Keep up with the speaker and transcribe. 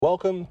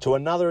Welcome to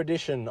another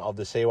edition of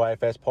the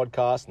CYFS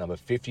podcast, number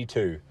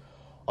 52.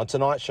 On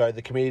tonight's show,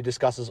 the committee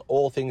discusses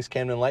all things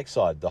Camden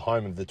Lakeside, the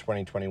home of the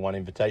 2021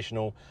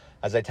 Invitational,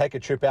 as they take a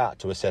trip out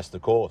to assess the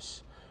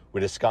course. We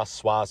discuss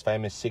SWA's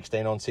famous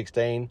 16 on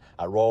 16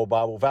 at Royal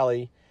Barble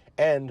Valley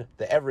and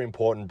the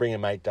ever-important Bring a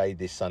Mate Day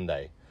this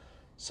Sunday.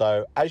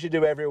 So, as you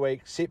do every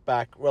week, sit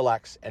back,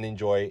 relax and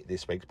enjoy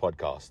this week's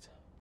podcast.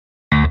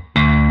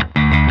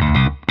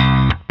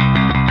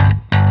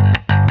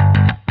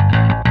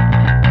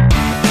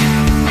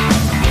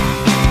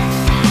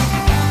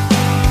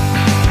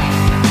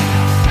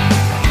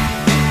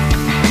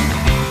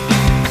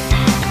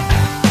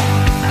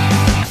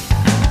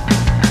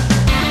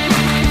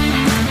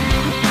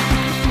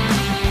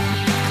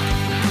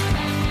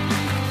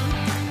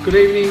 Good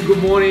evening,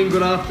 good morning,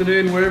 good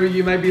afternoon, wherever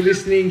you may be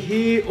listening,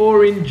 here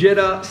or in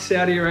Jeddah,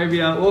 Saudi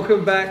Arabia.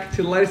 Welcome back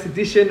to the latest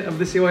edition of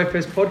the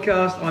CYFS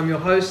podcast. I'm your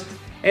host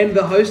and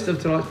the host of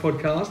tonight's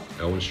podcast,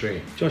 Elwyn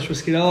Street. Joshua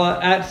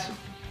Scudella at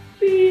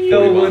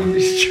Elwyn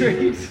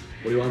Street.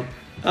 What do you want?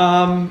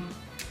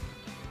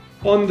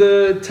 On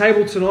the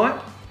table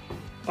tonight,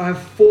 I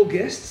have 4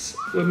 guests.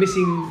 We're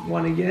missing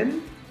one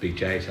again. Big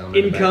J.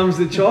 In comes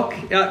the chalk,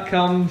 out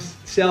comes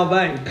Sal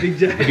Bain, Big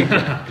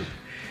J.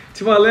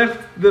 To my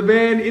left, the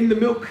man in the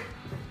milk,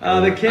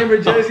 the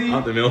Canberra jersey.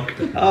 The milk.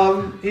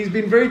 He's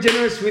been very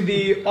generous with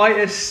the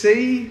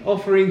ISC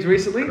offerings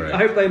recently. Correct. I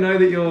hope they know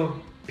that you're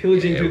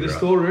pillaging through the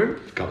storeroom.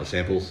 A couple of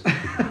samples.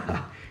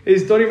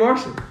 Is Donnie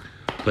Morrison.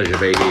 Pleasure to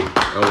be here.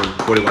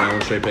 41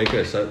 Elwyn Street,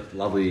 Pico. So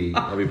lovely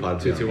part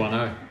of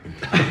 2210.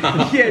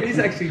 Yeah, it is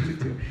actually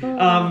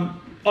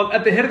 2-2.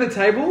 At the head of the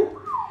table,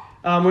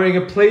 wearing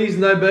a please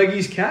no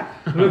bogeys cap.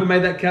 Whoever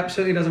made that cap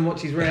certainly doesn't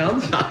watch his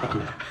rounds.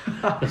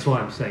 That's why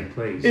I'm saying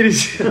please. It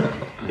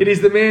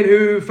is the man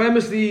who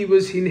famously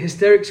was in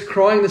hysterics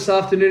crying this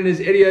afternoon as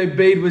Eddie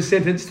Obeid was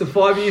sentenced to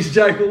 5 years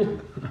jail.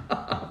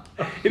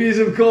 It is,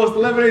 of course, the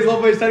Lebanese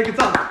Lobos, Tony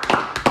Qatar.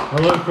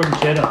 Hello from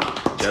Jeddah.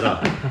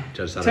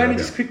 Tony,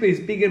 just quickly, it's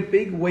a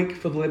big week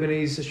for the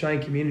Lebanese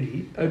Australian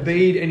community.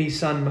 Obeid and his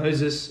son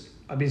Moses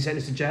have been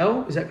sentenced to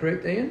jail. Is that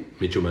correct, Ian?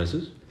 Mitchell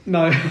Moses?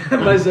 No,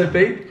 Moses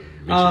Obeid.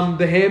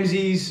 The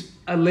Hamsies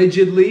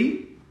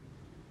allegedly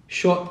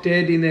shot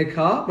dead in their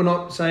car. We're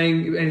not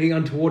saying anything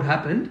untoward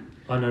happened.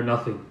 I know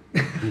nothing.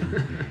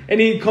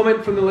 Any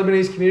comment from the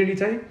Lebanese community,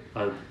 Tony?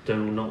 I do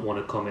not want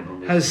to comment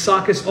on this. Has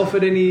Sarkis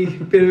offered any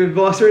bit of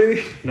advice or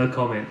anything? No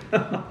comment.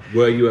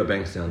 Were you at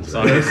Bankstown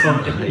today?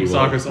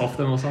 Sarkis off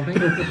them or something?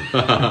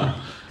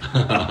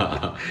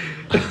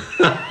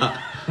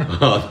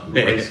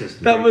 Racist.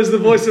 That was the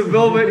voice of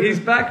Velvet. He's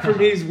back from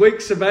his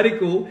week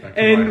sabbatical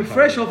and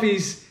fresh off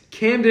his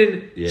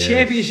Camden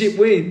Championship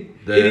win.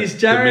 It is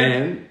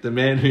Jared. The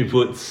man who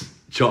puts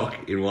chalk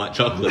in white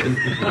chocolate.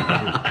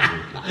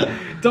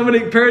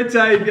 Dominic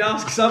Perrottet, if you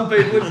ask some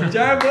people, it's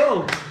Jared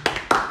Wells.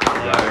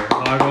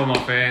 Hi to all my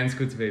fans,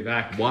 good to be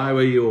back. Why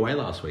were you away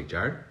last week,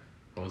 Jared?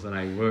 I was on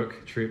a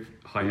work trip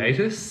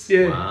hiatus.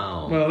 Yeah.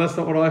 Wow. Well, that's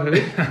not what I heard.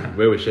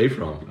 Where was she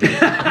from?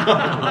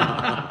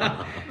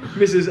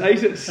 Mrs.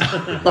 Atis.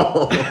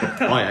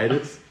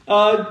 Hiatus?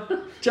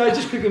 Joe,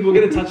 just quickly, we're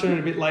going to touch on it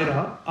a bit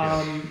later.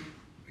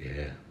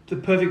 Yeah. The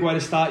perfect way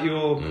to start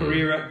your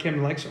career at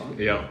Camden Lakeside.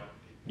 Yeah.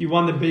 You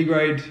won the B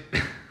grade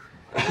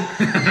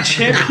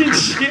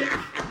championship.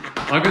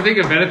 I could think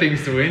of better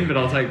things to win, but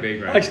I'll take B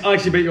grade. I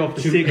actually beat you off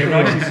the stick.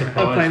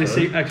 I'm playing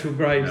the actual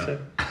grade. Yeah.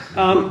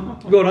 So,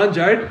 well done,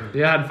 Jared.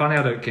 Yeah, I had fun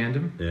out at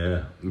Camden.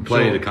 Yeah.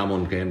 Plenty to come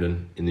on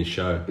Camden in this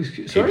show.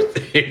 Sorry?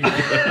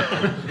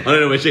 I don't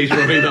know where she's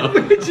from either.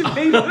 Where'd you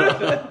meet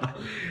her?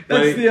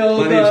 That's the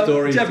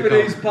old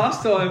Japanese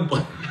pastime.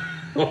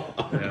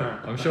 Yeah,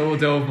 I'm sure we'll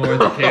delve more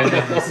into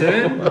Camden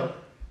soon.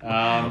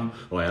 I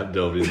have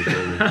delved into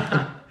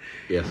Camden.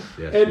 Yes.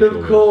 And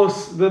of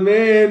course, the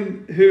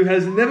man who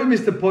has never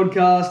missed a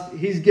podcast,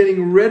 he's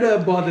getting redder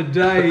by the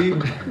day.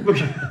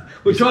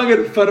 We'll try and get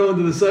a photo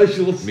onto the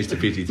socials. Mr.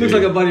 52. Looks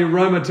like a bloody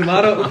Roma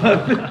tomato at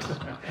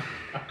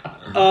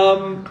the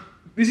moment.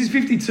 This is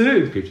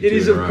 52. It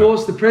is, of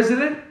course, the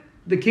president,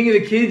 the king of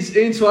the kids,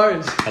 Ian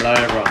Suarez. Hello,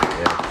 everyone.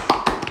 Yeah.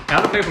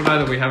 How do people know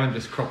that we haven't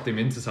just cropped him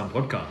into some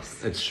podcast?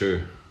 That's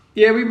true.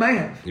 Yeah, we may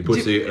have. He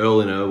puts the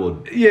Earl in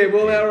Earlwood. Yeah,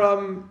 well,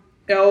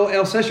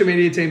 our social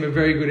media team are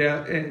very good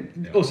out,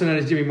 and also known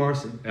as Jimmy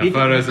Morrison. Our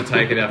photos are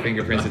taken, our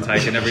fingerprints are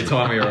taken every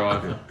time we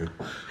arrive.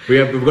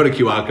 We've got a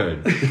QR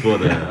code for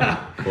the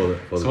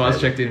So I was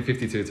checked in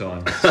 52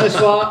 times. So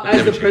Suar,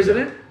 as the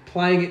president,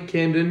 playing at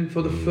Camden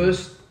for the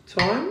first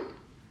time.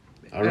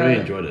 I really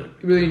enjoyed it.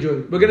 Really enjoyed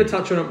it. We're going to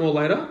touch on it more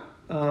later.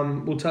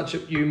 We'll touch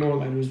at you more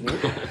later as well.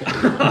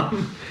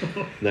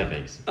 No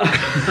thanks.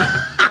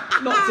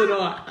 Not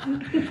tonight.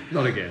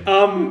 Not again.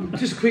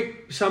 Just a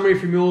quick summary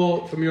from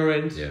your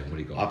end. Yeah, what do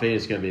you got? I think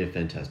it's going to be a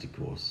fantastic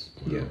course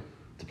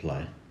to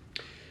play.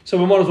 So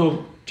we might as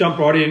well jump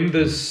right in.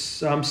 There's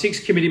 6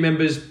 committee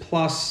members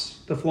plus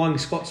the Flying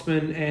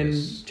Scotsman and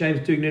James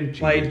Duignan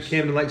played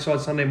Camden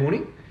Lakeside Sunday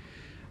morning.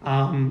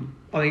 I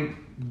think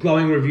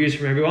glowing reviews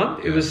from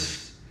everyone. It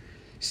was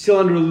still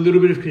under a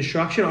little bit of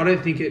construction. I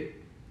don't think it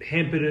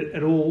hampered it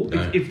at all.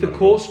 No, if the not at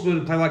course were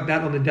to play like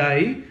that on the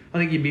day, I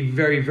think you'd be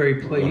very, very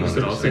pleased. That's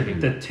what I was thinking.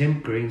 The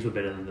temp greens were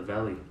better than the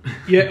valley.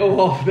 Yeah,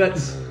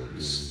 that's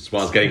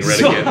Smile's getting red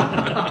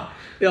again.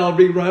 the old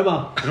big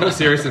Roma. In all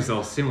seriousness, they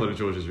were similar to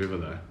George's River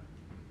though.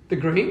 The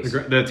greens?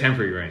 The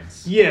temporary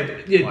greens. Yeah,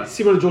 Like-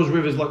 similar to George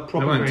Rivers, like proper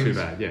They weren't greens.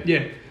 too bad, yeah. Yeah,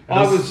 And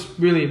I those- was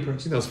really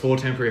impressed. There was 4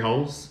 temporary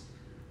holes.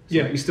 So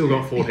Yeah. you still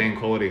got 14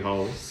 quality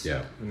holes.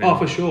 Yeah. And then- Oh,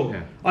 for sure.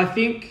 Yeah. I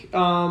think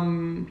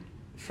from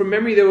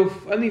memory there were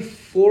only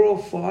 4 or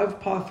 5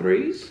 par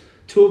 3s.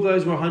 2 of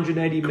those were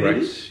 180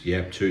 metres. Correct.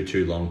 Yeah,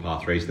 two long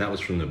par 3s. And that was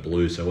from the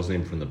blues, so it wasn't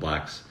even from the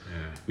blacks. Yeah.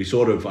 We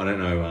sort of, I don't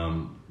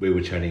know, we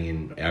were chatting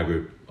in our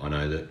group. I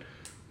know that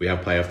we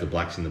have played off the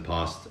blacks in the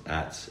past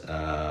at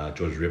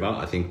George River.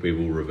 I think we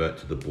will revert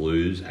to the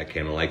blues at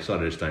Camden Lakeside.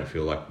 I just don't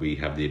feel like we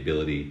have the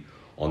ability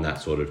on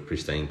that sort of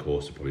pristine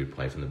course to probably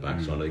play from the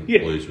back. So I think Yeah.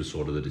 blues was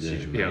sort of the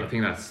decision Yeah, I made.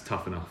 think that's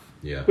tough enough.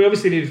 Yeah. We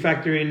obviously need to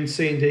factor in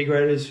C and D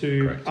graders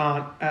who Correct.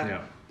 aren't at Yeah.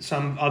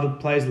 some other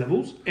players'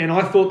 levels. And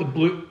I thought the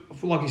blue,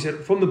 like you said,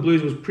 from the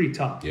blues was pretty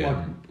tough. Yeah. Like,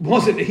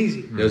 wasn't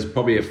easy. There was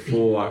probably a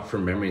 4,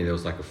 from memory, there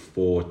was like a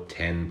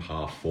 4-10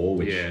 par 4,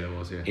 which Yeah, there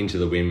was, yeah. into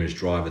the wind was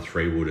driver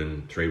 3-wood,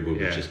 and 3-wood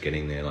Yeah. was just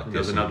getting there. Like There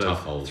there's was some another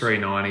tough holes.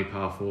 390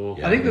 par 4.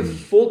 Yeah. I think the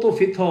 4th or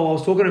 5th hole, I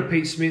was talking to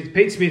Pete Smith.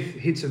 Pete Smith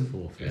hits a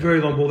yeah.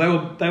 very long ball. They were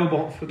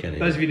behind, for Kenny.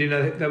 those of you who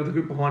didn't know, they were the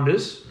group behind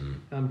us.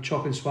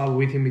 Chock and Swab were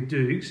with him with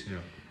Dukes. Yeah.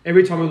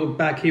 Every time we look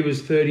back, he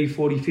was 30,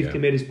 40, 50 Yeah.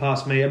 metres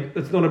past me.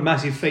 It's not a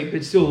massive feat, but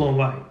it's still a long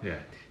way. Yeah.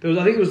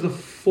 I think it was the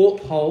 4th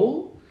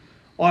hole.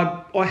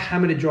 I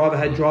hammered a driver,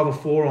 had driver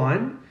 4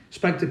 iron.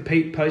 Spoke to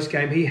Pete post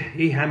game.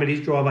 He hammered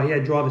his driver. He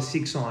had driver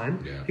 6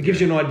 iron. Yeah. It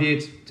gives you an idea.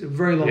 It's a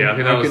very long. Yeah, I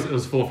think it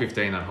was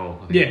 415 that hole.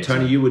 I think. Yeah.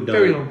 Tony, you would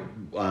Very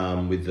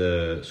know with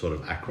the sort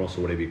of across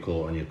or whatever you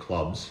call it on your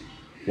clubs,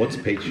 what's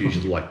Pete's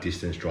usually like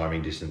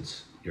driving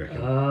distance, you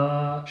reckon?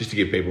 Just to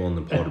give people on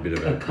the pod a bit of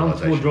A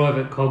comfortable realisation. drive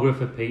at Cogra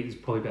for Pete is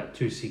probably about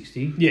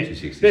 260. Yeah,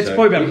 260. that's So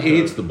probably about. he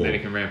hits the ball. Then he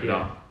can ramp it Yeah.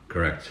 up.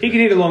 Correct. He can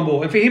hit a long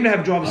ball, and for him to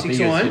have driver I 6 think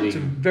he was iron, it's a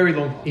hitting- very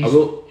long hole. I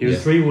will. He was yeah.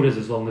 3 wooders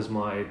as long as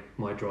my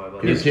driver.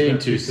 He was It's hitting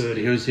about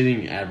 230. He was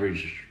hitting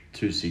average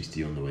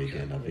 260 on the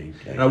weekend, I think.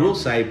 And I will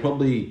say,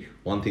 probably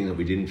one thing that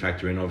we didn't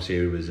factor in, obviously,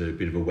 it was a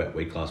bit of a wet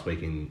week last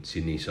week in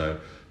Sydney, so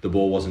the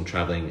ball wasn't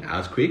travelling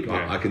as quick.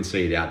 Yeah. I can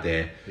see it out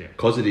there. Yeah.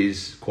 Because it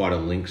is quite a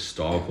links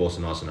style course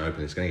and nice and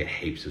open, it's going to get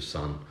heaps of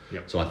sun.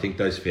 Yep. So I think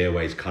those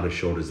fairways, cut as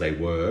short as they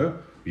were,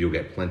 you'll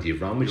get plenty of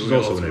run, which You'll is get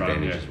also lots an of run,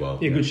 advantage yeah. as well.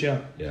 Yeah, good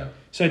shout. Yeah.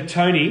 So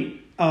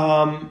Tony,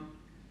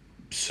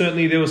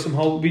 certainly there was some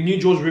holes. We knew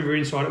George River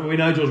inside out. We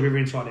know George River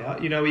inside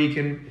out. You know, where you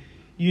can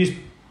use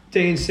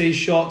DNC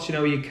shots. You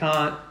know, where you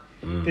can't.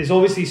 There's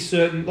obviously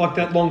certain, like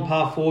that long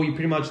par 4, you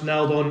pretty much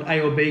nailed on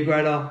A or B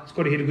grader. It's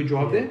got to hit a good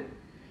drive there.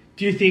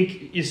 Do you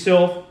think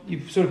yourself,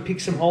 you've sort of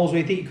picked some holes where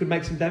you think you could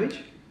make some damage?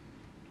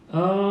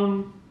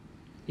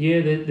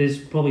 Yeah, there's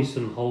probably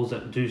some holes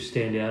that do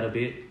stand out a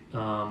bit.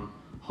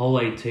 Hole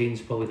 18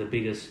 is probably the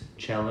biggest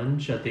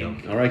challenge, I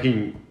think. I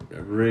reckon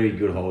a really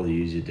good hole to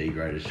use your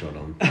degrader shot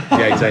on.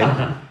 Yeah,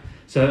 exactly.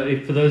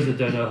 So for those that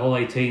don't know, hole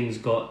 18's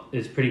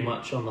it's pretty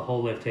much on the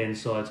whole left-hand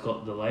side, it's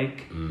got the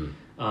lake.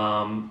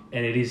 And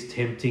it is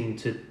tempting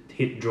to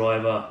hit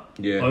driver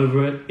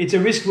over it. It's a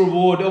risk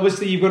reward.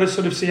 Obviously, you've got to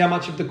sort of see how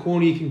much of the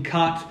corner you can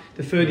cut.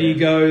 The further you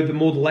go, the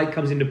more the lake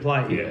comes into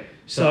play. Yeah.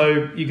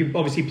 So you can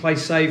obviously play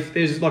safe.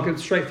 There's like a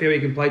straight fairway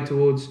you can play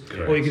towards,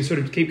 or you can sort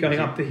of keep going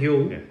up the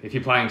hill. Yeah. If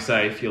you're playing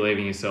safe, you're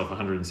leaving yourself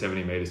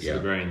 170 metres to the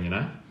green, you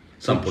know?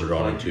 Some put it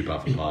on 2 par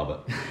for par,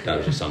 but that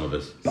was just some of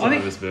us. But Some I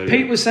of us think birdie.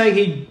 Pete was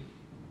saying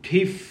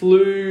he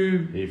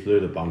flew He flew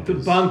the the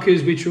bunkers.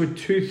 bunkers, which were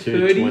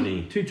 230,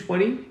 220.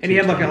 220, and he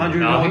had like 100.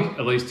 No, I think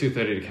at least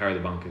 230 to carry the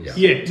bunkers.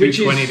 Yeah, which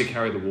 220 is- to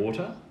carry the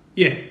water,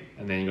 Yeah,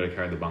 and then you got to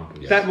carry the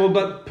bunkers. that well,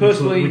 but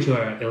personally, Which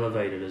are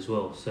elevated as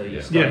well, so you're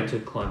Yeah. starting Yeah. to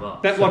climb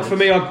up. that So like for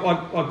it's-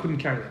 me, I couldn't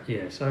carry that.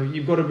 Yeah. So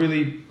you've got to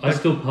really. I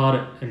still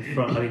parred it in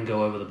front. I didn't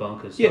go over the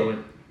bunkers. So Yeah. I went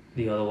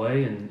the other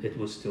way, and it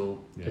was still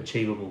Yeah.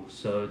 achievable.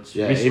 So it's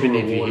Yeah, risk even or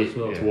if you reward hit as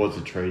well. towards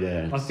the tree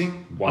there. I it's think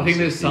there's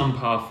 160. some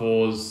par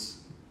 4s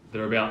that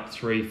are about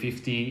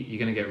 350. You're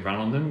going to get run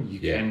on them. You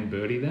Yeah. can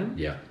birdie them.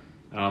 Yeah.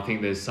 And I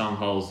think there's some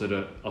holes that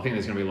are. I think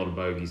there's going to be a lot of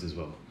bogeys as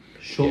well.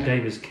 Short Yeah.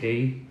 game is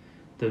key.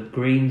 The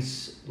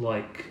greens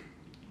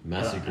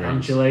massive greens.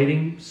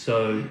 undulating,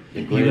 so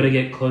The you green- got to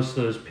get close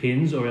to those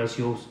pins, or else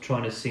you're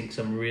trying to sink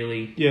some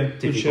really Good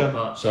difficult shout.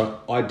 putts. So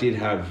I did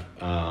have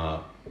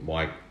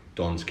my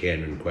Don's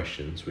Camden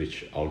questions,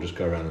 which I'll just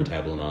go around the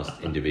table and ask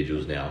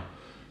individuals now.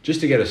 Just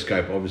to get a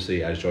scope,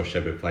 obviously, as Josh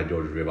said, we've played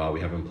George River.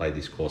 We haven't played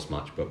this course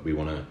much, but we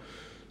want to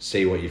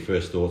see what your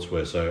first thoughts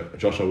were. So,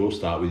 Josh, I will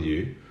start with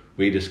you.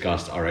 We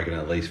discussed, I reckon,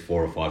 at least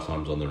 4 or 5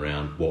 times on the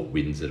round what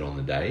wins it on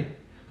the day.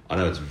 I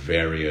know it's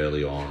very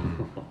early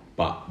on,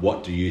 but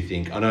what do you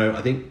think?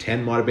 I think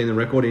 10 might have been the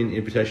record in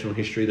invitational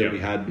history that Yeah. we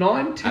had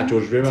 9, 10? at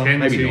George River. 10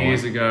 maybe 2 9.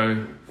 years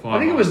ago. 5 I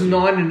think it was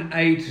last year. 9 and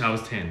 8. No, it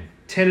was 10.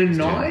 10 and It's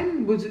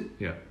 9 was it?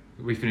 Yeah,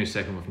 we finished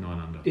second with 9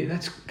 under. Yeah,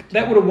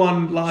 that would have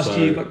won last So-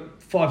 year like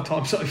 5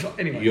 times over.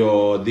 Anyway,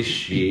 Your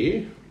this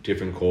year,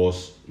 different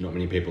course. Not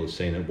many people have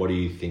seen it. What do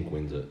you think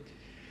wins it?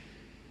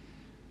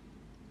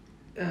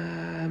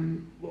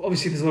 Well,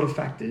 obviously, there's a lot of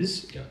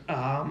factors.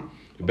 Yeah.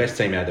 The best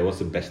team out there. What's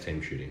the best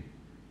team shooting?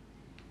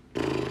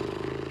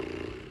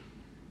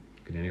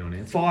 Can anyone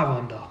answer? 5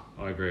 under.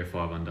 I agree with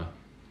 5 under.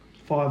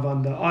 5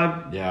 under.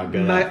 I'll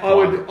go Mate, that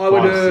I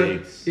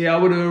would 6. Yeah,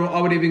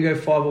 I would even go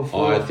 5 or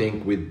 4. I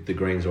think with the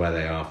greens the way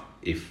they are,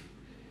 if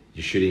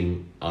you're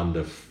shooting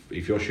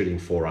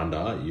 4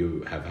 under,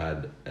 you have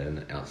had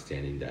an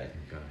outstanding day.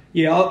 Okay.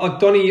 Yeah,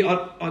 Donnie,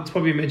 I'd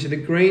probably mention the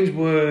greens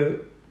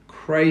were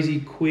crazy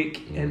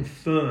quick and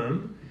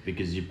firm.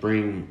 Because you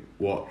bring,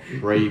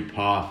 3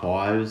 par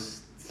 5s?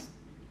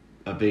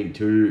 I think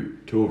two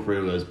or three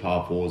of those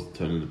par 4s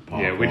turn into par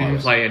 5s. Yeah, we didn't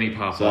play any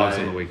par 5s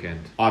on the weekend.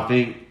 I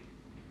think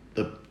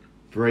the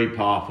 3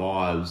 par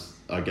 5s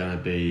are going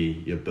to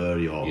be your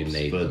birdie odds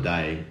for the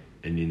day,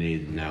 and you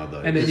need to nail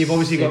those. And then you've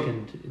obviously got...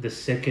 The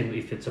second,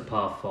 if it's a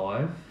par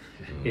 5,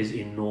 is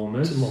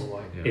enormous. It's a long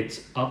way. Yeah.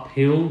 It's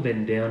uphill,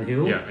 then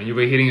downhill. Yeah, and you'll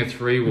be hitting a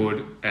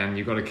 3-wood, and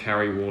you've got to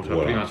carry water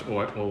pretty much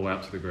all the way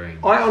up to the green.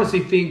 I honestly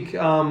think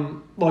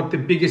like the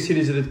biggest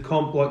hitters of the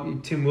comp,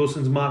 like Tim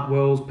Wilson's, Mark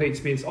Wells, Pete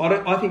Smiths,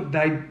 I think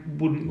they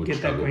wouldn't get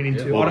struggle. that green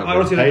into. Yeah. I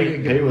honestly don't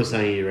think Pete was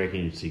saying he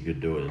reckons he could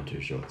do it in 2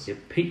 shots. Yeah,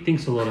 Pete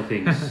thinks a lot of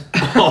things.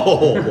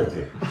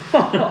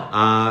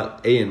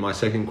 Ian, my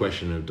second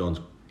question of Don's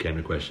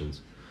Camden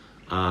questions.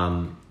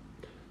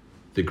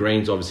 The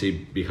greens obviously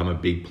become a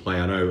big play.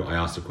 I know I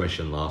asked a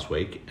question last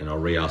week, and I'll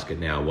re-ask it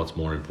now. What's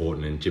more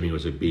important? And Jimmy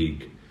was a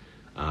big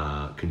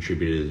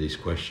contributor to this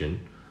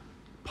question.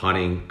 A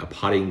putting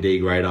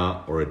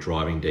degrader or a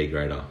driving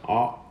degrader?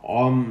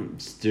 I'm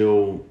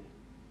still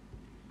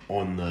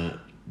on the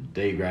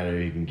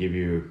degrader who can give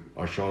you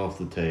a shot off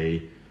the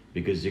tee,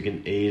 because you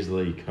can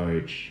easily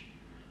coach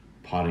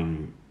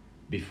putting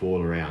before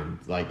the round.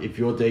 Like, if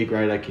your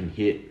degrader can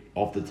hit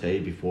off the tee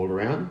before the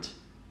round,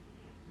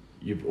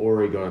 you've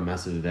already got a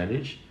massive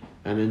advantage.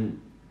 And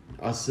then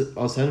I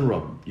was saying to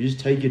Rob, you just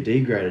take your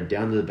degrader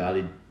down to the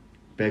valley,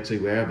 Bexley,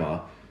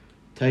 wherever,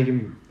 take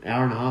him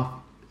hour and a half.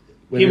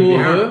 Him or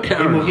her?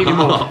 Him or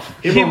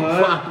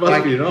her.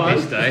 Must be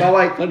nice. So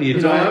like,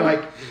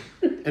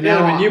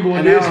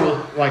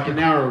 like an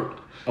hour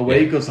a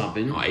week or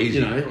something. Oh, easy.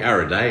 You know,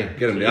 hour a day.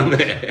 Get them down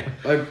there.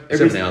 like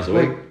 7 hours a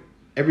week.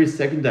 Every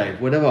second day,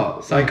 whatever.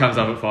 Sun comes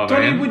up at 5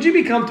 Donnie, a.m. would you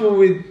be comfortable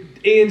with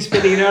Ian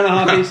spending an hour and a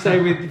half each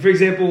day with, for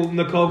example,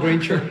 Nicole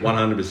Greentree?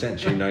 100%.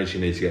 She knows she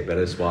needs to get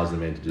better. Suarez the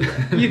man to do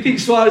that. You think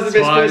Suarez is the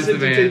best Suarez person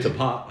the to man teach? To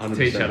putt, 100%.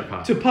 Teach how to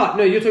putt. To putt?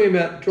 No, you're talking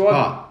about drive.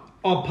 Putt.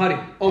 Oh, putting.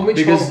 On which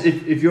Because hole?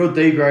 if your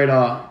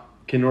degrader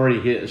can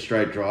already hit a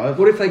straight drive,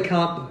 What if they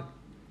can't though?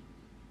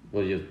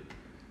 well, you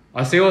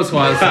I see what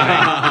Suarez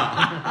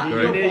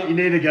saying. you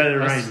need to go to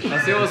the range.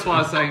 I see what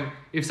Suarez saying.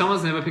 If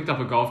someone's never picked up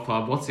a golf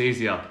club, what's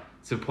easier?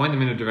 To point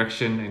them in a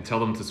direction and tell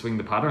them to swing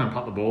the putter and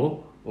putt the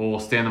ball,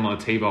 or stand them on a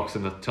tee box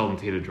and tell them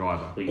to hit a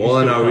driver? All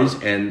I know is,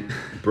 and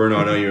Bruno,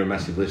 I know you're a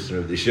massive listener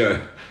of this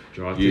show,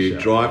 you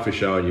drive for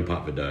show and you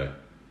putt for dough.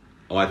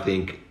 I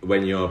think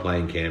when you're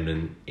playing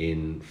Camden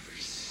in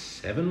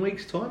 7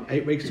 weeks' time,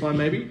 8 weeks' time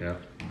maybe,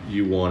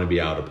 you want to be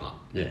able to putt.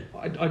 Yeah.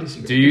 I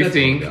disagree. Do you That's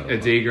think not a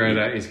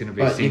degrader is going to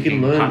be But you can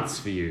sinking learn- putts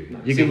for you? You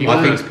can Sinking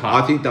learn- first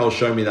putt. I think they'll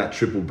show me that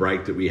triple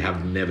break that we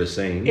have never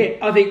seen. Yeah,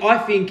 I think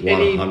 100%.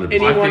 anyone I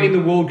think- in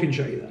the world can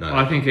show you that. No.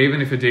 I think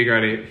even if a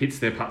degrader hits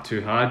their putt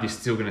too hard, you're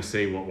still going to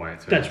see what way it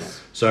turns. That's right.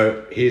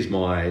 So here's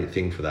my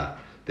thing for that.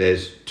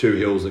 There's 2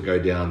 hills that go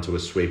down to a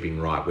sweeping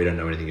right. We don't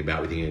know anything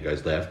about. We think it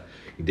goes left.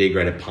 Your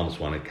degrader pumps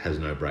one. It has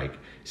no break.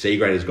 C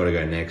grader's got to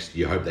go next.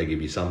 You hope they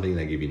give you something.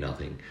 They give you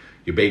nothing.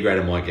 Your B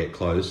grader might get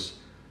close.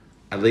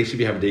 At least if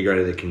you have a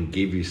degrader that can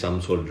give you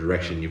some sort of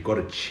direction, you've got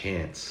a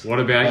chance. What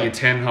about your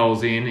 10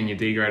 holes in and your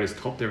degrader's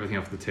topped everything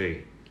off the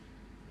tee?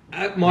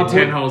 My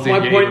 10 holes in,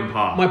 you're even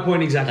par. My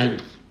point exactly.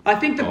 And-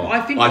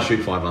 I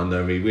shoot 5 under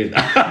and we win.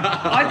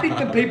 I think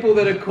the people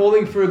that are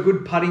calling for a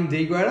good putting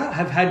degrader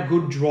have had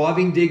good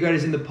driving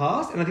degraders in the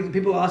past, and I think the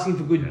people asking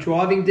for good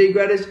driving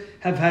degraders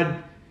have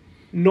had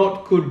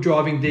not good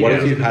driving degraders. What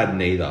if you've had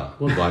neither?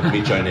 Like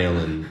Mitch O'Neill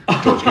and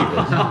George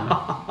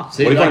Keeper.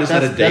 See, What if I like, just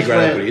had a that's degrader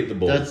where- that could hit the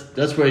ball?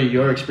 That's where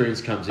your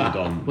experience comes in,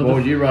 Don. Well, What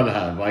would you rather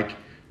have? Like,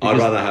 I'd because-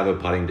 rather have a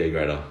putting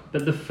degrader.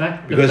 But the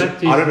fact Because is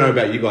I don't know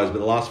about you guys, but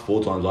the last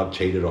 4 times I've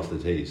cheated off the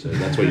tee, so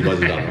that's what you guys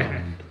have done.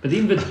 Right? But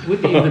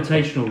with the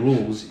invitational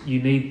rules,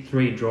 you need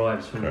 3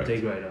 drives from Correct. the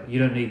degrader. You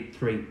don't need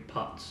 3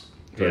 putts.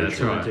 Very that's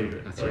true. right. from the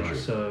degrader. That's right.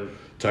 So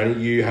Tony,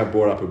 you have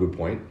brought up a good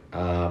point.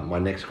 My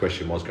next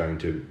question was going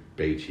to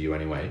be to you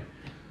anyway.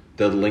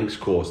 The links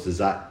course, does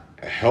that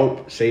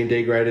help C and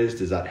D graders?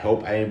 Does that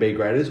help A and B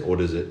graders? Or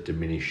does it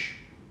diminish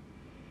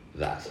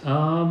that?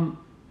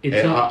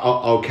 it's up.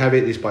 I'll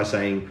caveat this by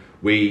saying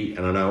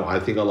I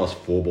think I lost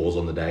 4 balls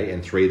on the day,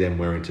 and 3 of them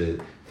were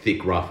into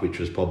thick rough, which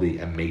was probably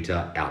a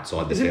metre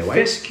outside the Is it fairway.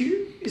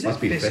 fescue? Is Must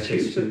that be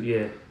fescue? fescue.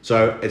 Yeah.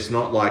 So it's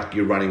not like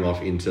you're running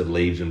off into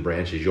leaves and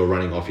branches. You're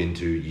running off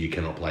into you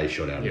cannot play a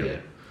shot out of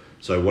there.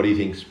 So what do you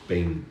think's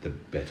been the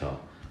better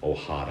or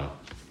harder?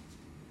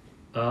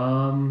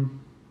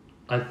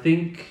 I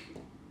think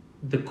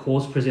the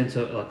course presents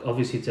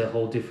obviously it's a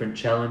whole different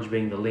challenge,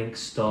 being the link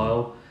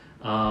style.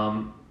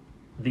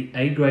 The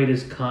A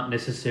graders can't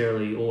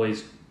necessarily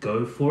always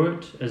go for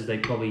it as they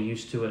probably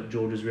used to at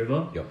Georges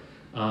River. Yep.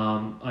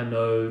 I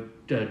know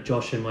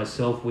Josh and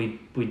myself, we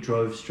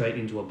drove straight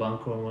into a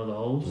bunker on one of the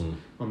holes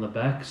on the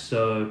back.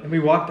 So and we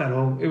wiped that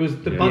hole. It was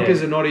the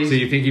bunkers are not easy. So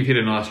you think you've hit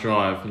a nice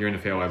drive? You're in a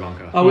fairway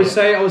bunker. I would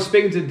say, I was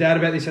speaking to Dad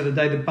about this the other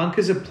day. The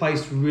bunkers are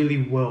placed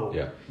really well.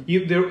 Yeah.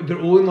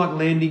 They're all in like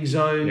landing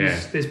zones. Yeah.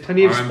 There's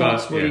plenty of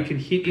spots where you can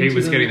hit. Pete into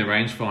was them. getting the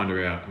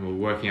rangefinder out, and we were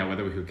working out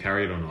whether we could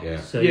carry it or not. Yeah.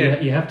 So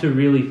you have to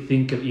really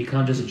think of. You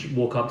can't just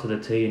walk up to the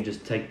tee and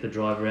just take the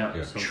driver out.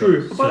 Yeah.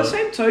 True. But by the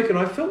same token,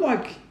 I felt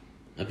like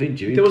I think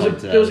Jimmy there was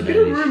a bit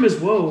of room as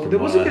well. There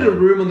was a bit of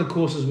room on the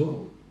course as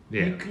well.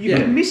 Yeah. You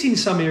can miss in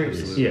some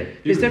areas. Yeah.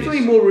 There's definitely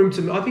more room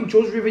to. I think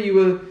Georges River, you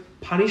were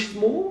punished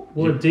more.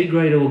 Well, a D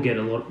grader will get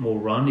a lot more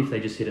run if they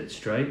just hit it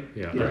straight.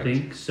 Yeah. I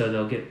think so.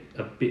 They'll get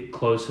a bit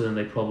closer than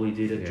they probably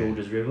did at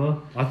Georges River.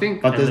 I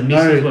think, but there's the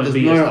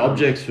no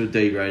objects for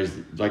D graders.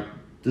 Like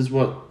this is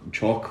what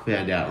Chalk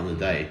found out on the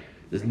day.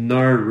 There's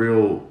no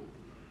real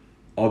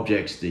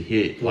objects to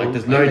hit. Like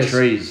there's no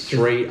trees.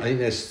 I think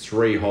there's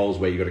 3 holes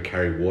where you got to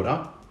carry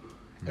water.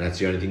 And that's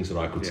the only things that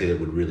I could see that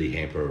would really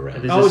hamper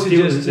around. There's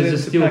a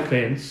steel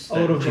fence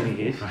that Jimmy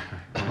hit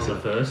on the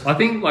first. I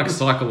think like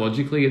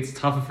psychologically it's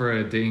tougher for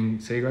a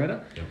D&C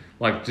grader. Yep.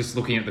 Like just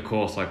looking at the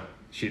course, like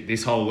shit,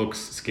 this hole looks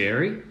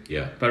scary.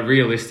 Yeah. But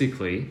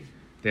realistically,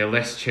 they're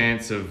less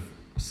chance of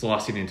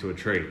slicing into a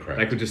tree. Correct.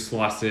 They could just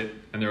slice it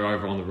and they're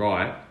over on the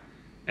right,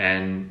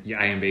 and your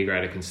A and B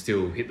grader can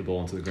still hit the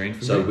ball into the green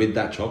from So there. with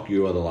that, Chalk,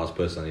 you are the last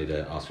person I need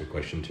to ask a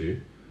question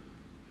to.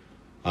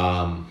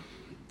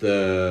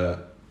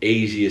 The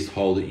easiest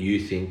hole that you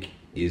think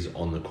is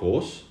on the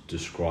course,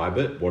 describe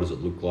it. What does it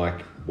look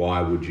like?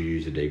 Why would you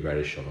use a D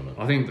grader shot on it?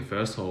 I think the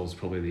first hole is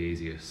probably the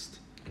easiest.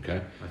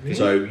 Okay. think.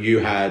 So you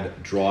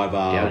had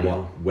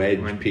driver, wedge,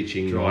 Went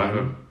pitching,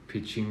 driver, line.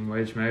 pitching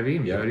wedge maybe,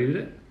 and Yep. birdied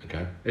it.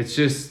 Okay. It's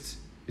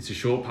a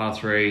short par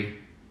 3.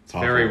 It's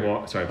Par very 4.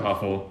 wide. Sorry, par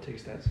 4.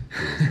 Take stats.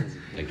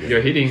 Thank you.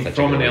 You're hitting Such a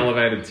from an good one.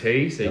 elevated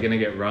tee, so you're Yep. going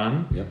to get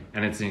run, Yep.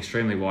 and it's an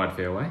extremely wide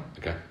fairway.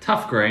 Okay.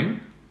 Tough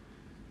green.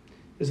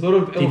 There's a lot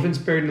of elephants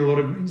buried in a lot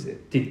of greens there.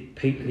 Did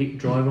Pete hit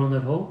driver on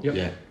that hole? Yep.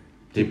 Yeah.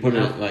 They put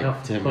it like How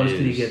 10 close meters.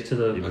 did he get to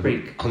the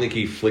creek? I think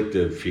he flicked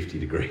a 50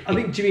 degree. I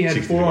think Jimmy had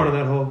 60 4 on in degree.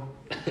 that hole.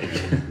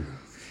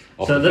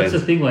 Off So the that's the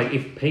fence. thing. Like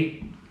if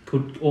Pete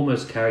could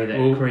almost carry that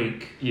Well,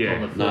 creek yeah.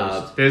 on the first,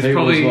 Nah, There's Pete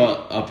probably- was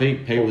what? I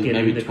think Pete Or was get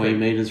in maybe the 20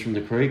 creek. meters from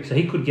the creek. so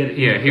he could get it.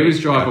 in Yeah, the he was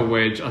creek. driver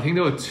wedge. I think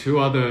there were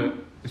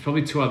there's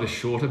probably 2 other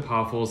shorter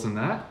par 4s than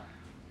that.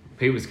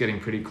 Pete was getting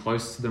pretty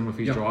close to them with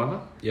his Yep. driver.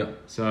 Yep.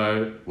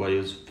 So, Well, he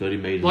was 30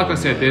 meters. like I on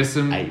said, the there's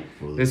some 8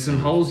 for the there's some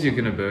 10. holes you're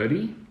going to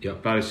birdie, Yep.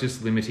 but it's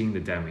just limiting the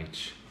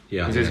damage.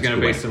 Yeah. I Because think there's that's a going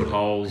good to way be some put it.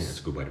 holes I think that's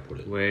a good way to put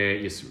it. where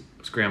you're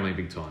scrambling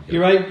big time.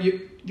 You're right.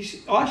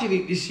 I actually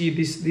think this year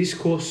this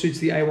course suits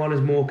the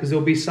A1ers more because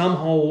there'll be some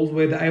holes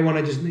where the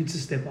A1er just needs to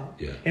step up.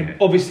 Yeah. And Yeah.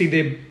 obviously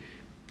they're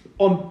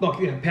on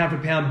pound for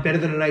pound better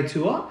than an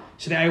A2er,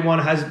 so the A1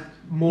 has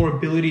more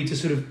ability to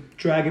sort of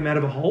drag him out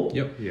of a hole.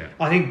 Yep. Yeah.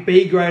 I think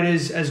B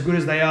graders, as good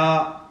as they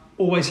are,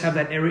 always have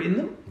that error in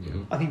them.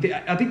 Mhm.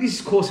 I think this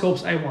course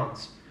helps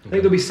A1s. I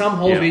think there'll be some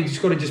holes Yeah. where you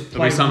just got to just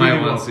play There'll be some really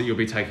A1s well. that you'll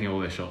be taking all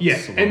their shots. Yeah, a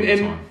lot of the and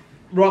time.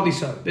 rightly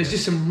so. There's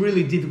just some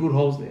really difficult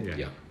holes there. Yeah.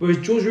 Yeah. Whereas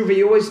Georges River,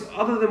 you always,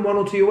 other than 1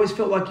 or 2, you always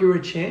felt like you were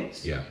a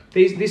chance. Yeah.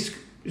 This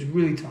is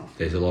really tough.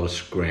 There's a lot of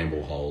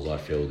scramble holes, I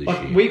feel, this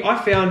Like year. I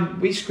found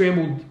we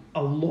scrambled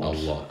a lot.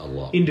 A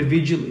lot.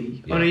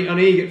 Individually. Yeah. I know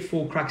you get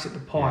 4 cracks at the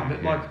pie, Yeah,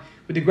 but yeah. like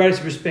with the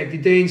greatest respect, the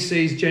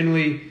D&Cs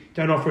generally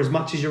don't offer as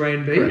much as your A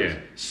and B. Correct. Yeah.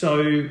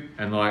 So,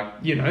 And like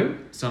you know,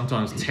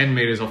 sometimes 10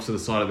 metres off to the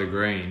side of the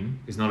green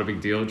is not a big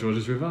deal at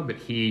Georges River, but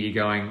here you're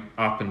going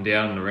up and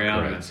down and around,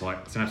 Correct. and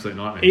it's an absolute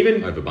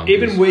nightmare. Over bunkers.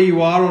 even where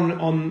you are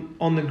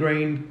on the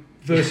green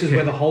versus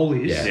where the hole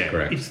is. Yeah, Yeah.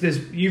 correct.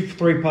 You've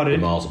 3-putted.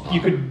 The miles apart.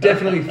 You could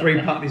definitely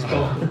 3-putt this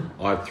golf.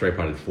 I've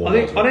 3-putted 4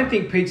 I don't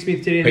think Pete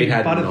Smith did anything Pete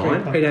had but a 9.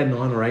 3-putt. Pete had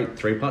 9 or 8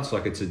 3-putts.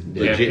 Like it's a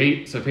Yeah,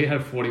 legit. Pete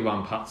had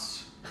 41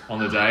 putts on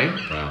the day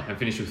Wow. and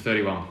finished with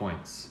 31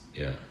 points.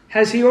 Yeah.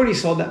 Has he already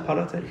sold that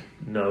putter to you?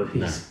 No,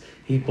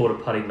 he bought a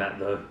putting mat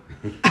though.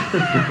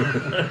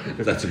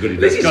 That's a good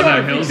This investment. is Got no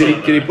what- hills Can on he,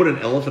 it, can he though. put an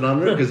elephant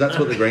under it? Because that's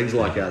what the greens are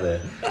like out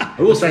there.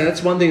 I will say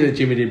that's one thing that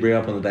Jimmy did bring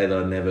up on the day that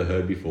I'd never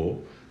heard before.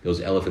 There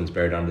was elephants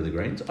buried under the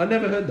greens. I'd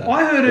never heard that.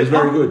 I heard it. It was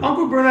very good.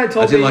 Uncle Bruno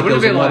told As in, me. like, Wouldn't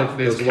it there be was a lot like of-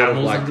 there's there was a lot of,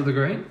 camels like- under the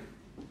green?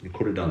 You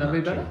could have done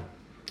Wouldn't that. that be better?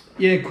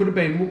 Yeah, it could have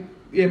been. Well,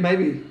 yeah,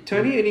 maybe.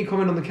 Tony, any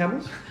comment on the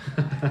camels?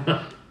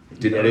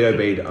 Did Eddie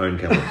Obeid own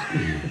camels?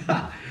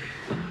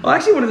 I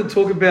actually wanted to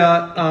talk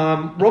about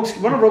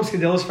one of Rob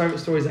Scadella's favourite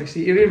stories,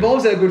 actually. It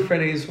involves our good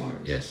friend Ian Suarez.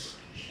 Yes.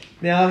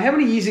 Now, how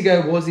many years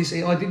ago was this?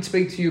 I did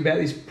speak to you about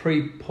this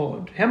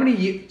pre-pod. How many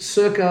years?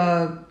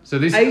 Circa So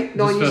this, 8,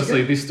 9 years firstly,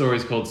 ago? this story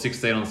is called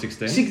 16 on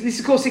 16. This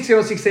is called 16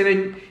 on 16,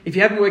 and if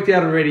you haven't worked it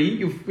out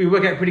already, we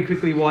work out pretty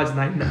quickly why it's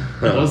named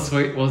that.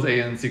 Was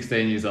Ian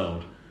 16 years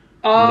old?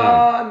 No.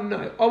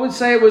 I would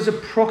say it was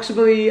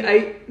approximately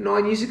 8,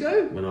 9 years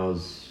ago. When I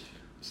was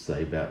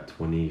say about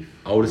 20.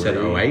 I would have said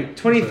 08.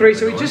 23.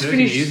 So he Oh, just 30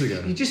 finished. years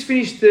ago. He just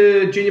finished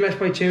the junior match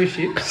play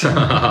championship.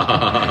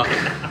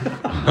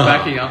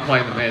 Backing up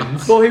playing the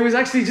men's. Well, he was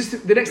actually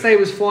just the next day. He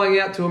was flying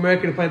out to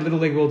America to play Little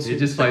League World You Series.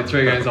 just played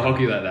 3 games of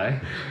hockey that day.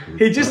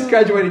 He just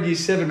graduated year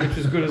 7, which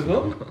was good as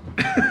well.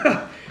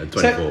 At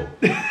 24.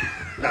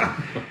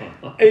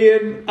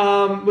 Ian,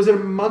 was it a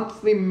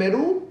monthly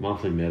medal?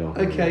 Monthly medal.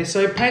 Okay,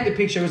 so paint the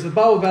picture. It was the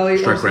Bowl Valley.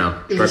 Stroke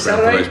round. It was a Stroke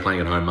round for Saturday. those playing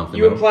at home monthly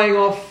You were medal. playing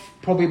off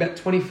probably about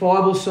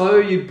 25 or so.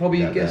 You'd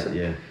probably About guess that, it.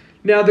 yeah.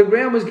 Now, the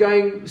round was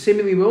going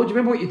seemingly well. Do you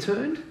remember what you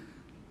turned?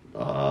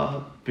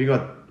 I think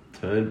I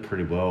turned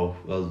pretty well.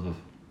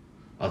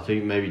 I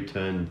think maybe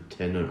turned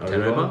 10 and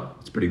 10 over?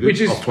 It's pretty good.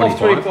 Which is off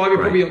 25. You're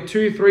Great. probably up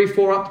 2, 3,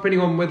 4 up, depending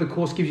on where the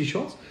course gives you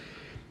shots.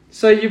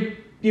 So you've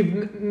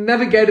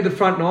navigated the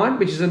front 9,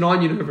 which is a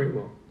 9 you know very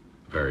well.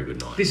 Very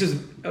good night. This was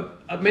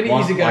many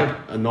years ago. Like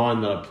a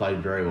 9 that I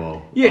played very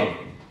well. Yeah.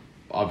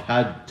 I've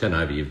had 10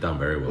 over, you've done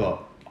very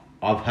well.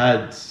 I've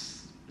had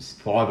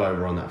 5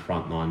 over on that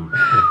front 9.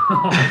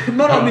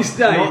 Not on this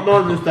day. Not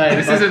on this day.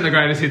 This isn't the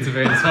greatest hits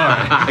event,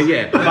 sorry.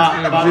 Yeah. But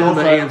on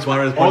the Ian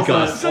Suarez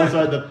podcast.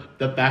 also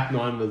the back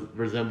 9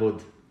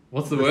 resembled.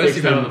 What's the the worst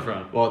you've had 16 on the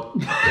front? Well,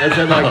 as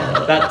in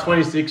like that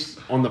 26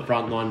 on the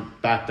front 9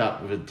 backed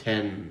up with a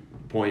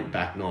 10-point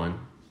back 9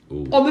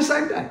 Ooh. On the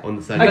same day. on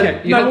the same Okay.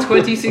 day. You got No,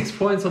 26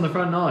 points on the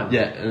front 9.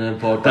 Yeah, and then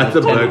followed That's by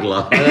a 10.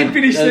 burglar. He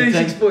finished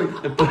 36 points.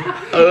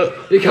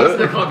 He comes to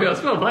the club,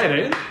 it's well played,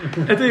 Ian.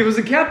 I tell you, it was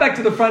a count back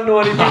to the front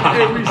 9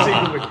 every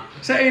single week.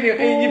 So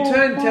anyway, you've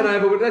turned 10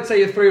 over. Let's say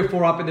you're 3 or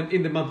 4 up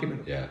in the monthly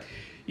minute. Yeah.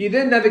 You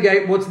then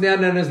navigate what's now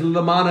known as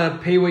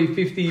Lamana Pee-wee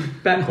 50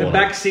 the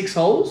back 6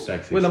 holes, Back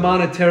 6 where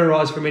Lamana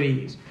terrorised for many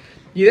years.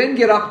 You then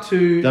get up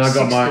to Then I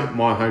got 16.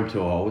 my home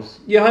tour holes.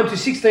 Your home to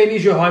 16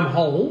 is your home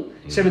hole.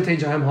 17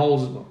 is your home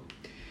holes as well.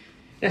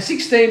 Now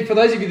 16, for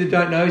those of you that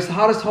don't know, is the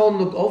hardest hole on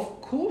the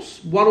golf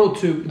course. 1 or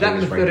 2. That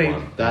and the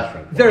 13.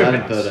 Very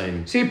that nice.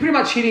 13. So you're pretty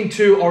much hitting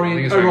 2 I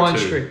think it's Orion rank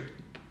 2. Street.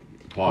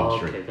 Pile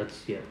Okay, Street.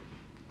 that's yeah.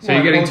 So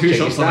you're getting 2 Check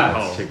shots on that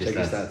hole. Check your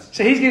stats.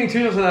 So he's getting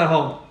 2 shots on that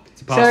hole.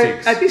 It's a par So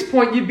 6. at this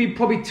point, you'd be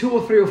probably 2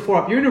 or 3 or 4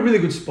 up. You're in a really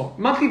good spot.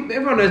 Monthly,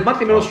 everyone knows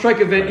monthly medal stroke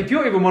event. If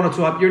you're even 1 or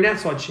 2 up, you're an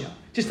outside shout.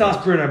 Just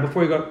ask Bruno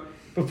before he got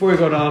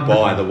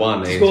By the one,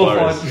 Ian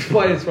disqualified. Suarez.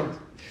 By Ian Suarez.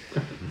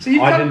 So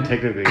you've I come, didn't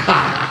technically.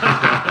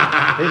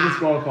 He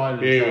disqualified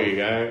himself. Here we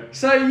go.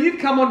 So you've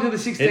come onto the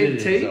He 16 did it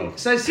tee. himself.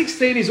 So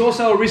 16 is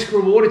also a risk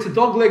reward. It's a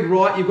dog leg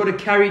right. You've got to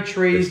carry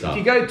trees. Good stuff. If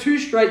you go too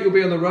straight, you'll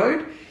be on the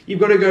road. You've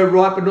got to go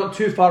right, but not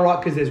too far right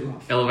because there's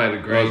rough.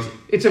 Elevated grade.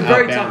 It's a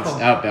very tough hole.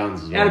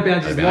 Outbounds as well. Out of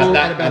bounds is Out of long.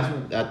 bounds. Out of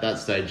bounds. At that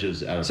stage, it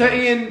was out of So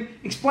bounds. Ian,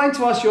 explain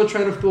to us your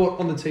train of thought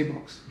on the tee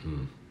box.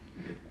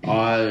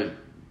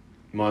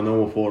 My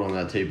normal thought on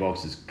that tee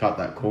box is cut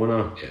that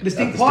corner. The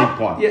stink At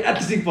pipe? Yeah, at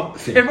the stink pipe.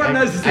 Everyone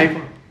knows the stink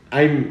pipe.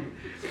 Aim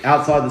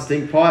outside the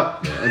stink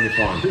pipe and you're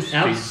fine.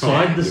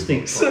 Outside the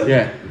stink.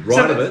 Yeah,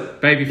 Right of it.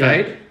 Baby Yeah.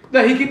 fade.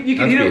 No, you can That's hit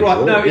it being right.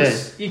 drawn. No, Yeah.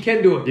 you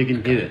can do you it.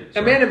 can hit it.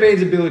 Amanda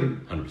Bean's ability.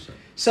 100%.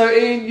 So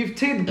Ian, you've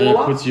teed the And ball it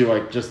up. puts you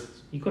like just.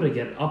 You got to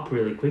get up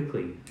really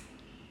quickly.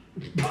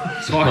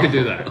 So I could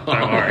do that.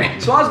 Don't worry.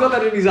 So I've got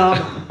that in his arm.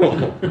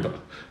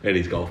 And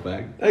his golf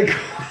bag.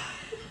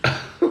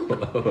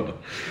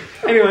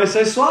 Anyway,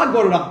 so Swag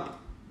got it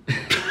up.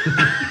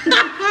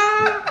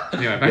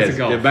 Anyway, back to Yes,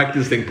 golf. get back to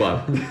the stink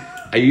pipe.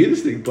 Are you the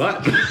stink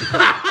pipe?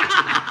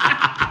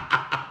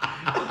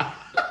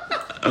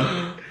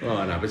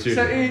 Oh, no, but So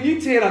seriously. Ian,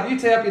 you tee it up. You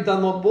tee up your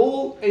Dunlop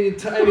ball and you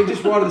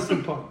just right of the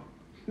stink pipe.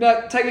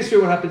 Now, take us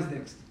through what happens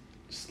next.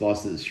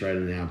 Slice it straight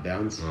in the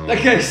outbounds.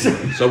 Okay, so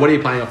So what are you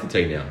playing off the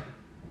tee now?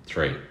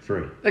 3.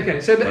 3. and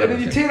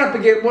then you tee it up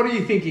again. What are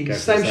you thinking? Go for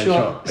Same the same shot.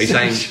 shot. Are you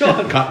Same saying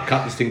shot.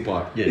 cut the stink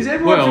pipe? Yeah. Is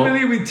everyone Well-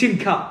 familiar with Tim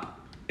Cup?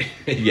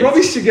 Yes.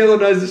 Robbie Shigella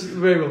knows this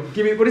very well.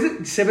 Give me, what is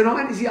it?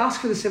 7-iron? Is he asked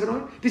for the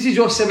 7-iron? This is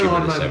your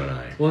 7-iron Give it a moment.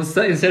 7A. Well,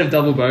 instead of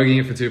double bogeying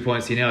it for 2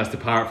 points, he now has to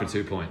par it for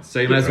 2 points. So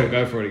you may as well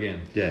go for it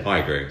again. Yeah. I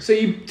agree. So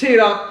you tee it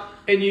up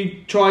and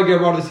you try and go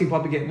right of the stink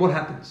pipe again. What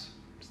happens?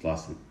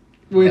 Slice it.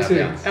 Where Out of to?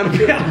 bounds. Out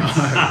of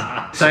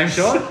bounds. Same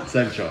shot?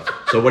 Same shot.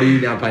 So what are you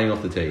now playing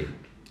off the tee?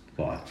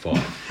 5.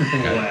 5.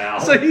 Wow.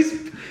 So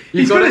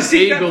he's gotta got to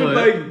sink that eagle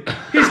for it. bogey.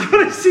 He's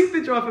got to sink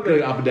the drive for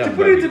bogey. Up and down To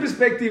put it bogey. into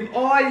perspective,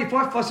 if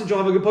I flush the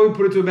drive, I could probably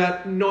put it to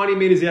about 90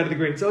 metres out of the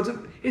green. So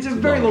it's a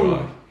very long long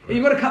drive. way. And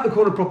you've got to cut the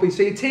corner properly.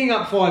 So you're teeing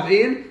up 5.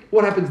 Ian,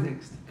 what happens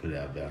next? Put it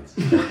out of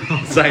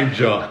bounds. Same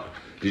shot.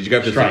 Did you go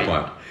for the stink Straight.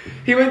 pipe?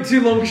 He went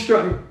too long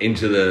straight.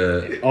 Into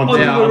the... Onto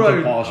the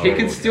road. pile He shot.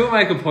 can still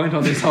make a point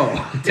on this hole,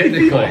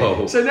 technically.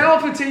 Oh. So now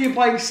off a tee, you're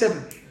playing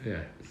 7. Yeah.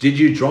 Did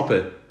you drop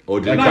it? Or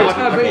did No, it it's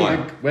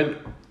not me. Went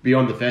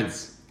beyond the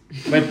fence.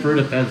 Went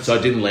through the fence. So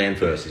it didn't land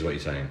first, is what you're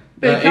saying?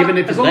 Even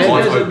if as it long as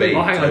lands, there's OB. a-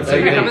 Oh, hang on. So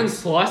OB. you haven't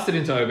sliced it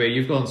into OB,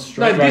 you've gone No,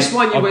 straight. this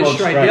one you I've went gone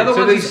straight. straight. The other So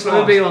one's there's is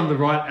OB sliced. on the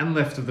right and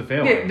left of the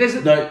fairway. Yeah, there's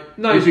a,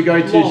 No, if you go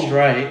too long.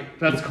 straight,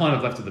 That's kind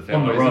of left of the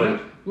fairway, On the isn't road.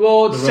 it?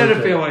 Well, The centre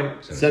road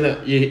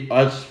fairway.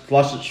 I just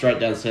flushed it straight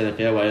down centre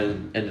fairway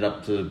and ended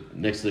up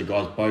next to the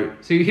guy's boat.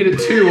 So you hit it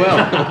too well.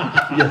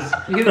 Yes.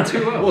 You hit it too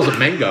It well. wasn't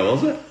mango,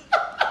 was it?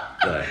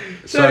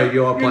 So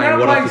you're playing now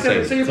what playing off the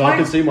seven. tee? So you're So I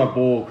playing. can see my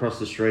ball across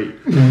the street.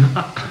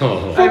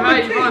 Oh. Hey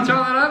mate, you want to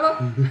throw that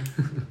over?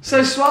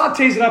 So Swart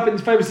tees it up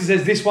and famously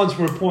says, "This one's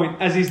for a point."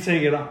 As he's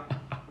teeing it up,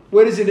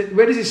 where does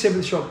his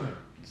seventh shot go?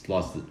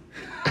 Sliced it.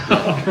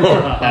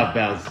 Out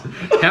bounce.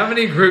 How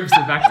many groups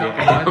are backed up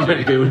How behind many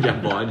you? people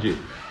jump behind you?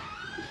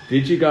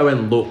 Did you go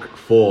and look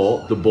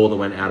for the ball that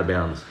went out of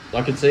bounds?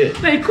 I could see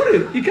it. No, you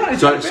couldn't. You can't.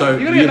 So- gotta so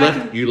go you back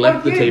left- you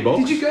left the tee box?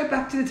 Did you go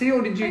back to the tee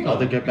or did you? I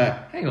did get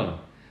back. Hang on.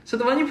 So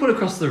the one you put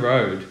across the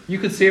road, you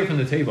could see it from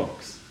the tee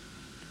box.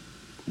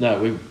 No,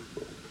 we.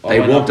 They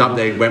walked up,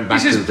 they went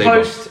back This to is the tee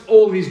box. post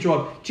all of his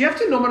drive. Do you have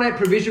to nominate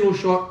provisional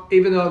shot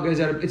even though it goes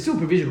out of... It's still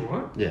provisional,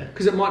 right? Yeah.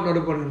 Because it might not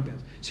have gone out of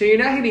bounds. So you're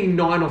now hitting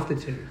 9 off the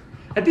tee.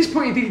 At this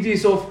point, you're thinking to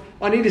yourself,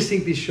 I need to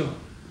sink this shot.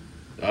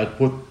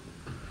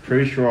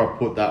 Pretty sure I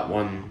put that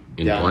one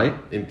In down play?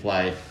 In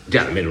play.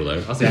 Down the middle,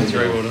 though. I said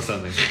 3-wood or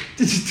something.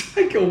 Did you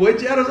take a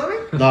wedge out or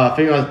something? No, I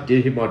think I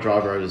did hit my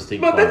driver over the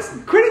stink But pipe. that's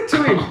credit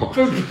to him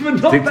for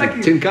not Tin-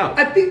 backing. tin cup.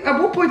 At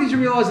what point did you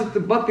realise that the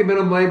monthly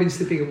medal may have been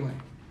slipping away?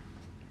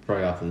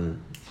 Probably after the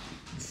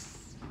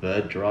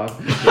third drive.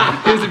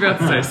 He was about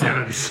to say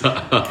 7.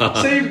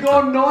 So you've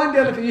gone 9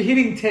 down the field, you're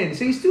hitting 10.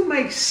 So you still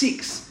make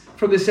 6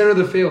 from the centre of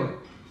the field.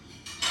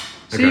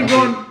 So Okay. you've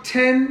gone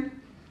 10.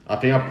 I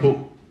think I put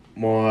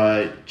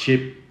my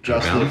chip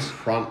just in Bounce?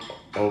 front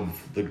of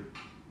the...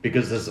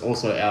 Because there's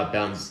also out of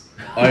bounds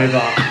over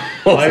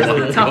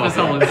the... Toughest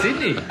hole in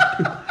Sydney.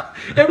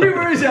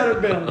 Everywhere is out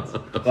of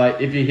bounds.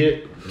 Like, if you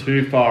hit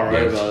too far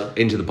over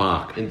Into the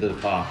park. into the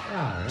park,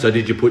 So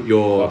did you put I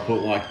your...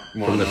 put like...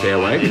 From the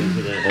fairway?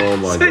 Into the, Oh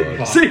my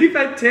God. So you've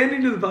had 10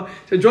 into the park.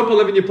 So drop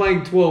 11, you're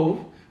playing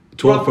 12.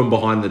 12 from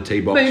behind the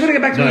tee box. No, you've got to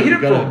get back to no, where you you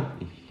hit it gotta...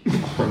 from.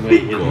 From where you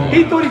hit it.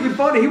 He thought he could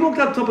find it. He walked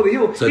up top of the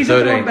hill. So He's had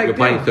to 13, run back you're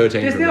playing down.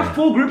 13 There's from now there.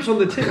 4 groups on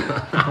the tee.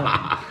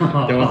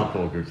 There wasn't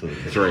 4 groups of the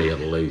team. 3 at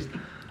least.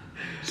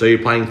 So you're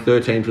playing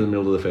 13 from the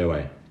middle of the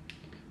fairway.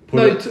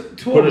 No, Put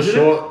 12, it isn't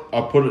short.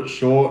 I put it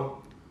short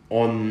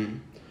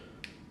on...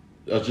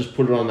 I just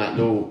put it on that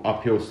little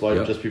uphill slope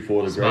Yep. just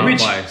before the Smart. green.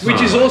 Which Play,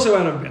 which is smart. also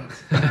out of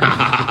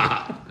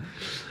bounds.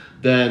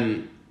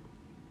 Then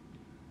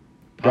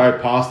go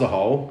past the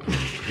hole.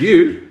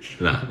 You?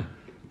 No. And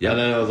Yeah.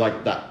 then I was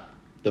like,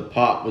 the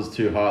part was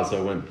too hard, so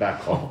I went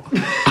back off.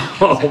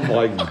 Oh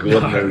my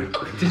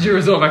God. Did you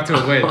resort back to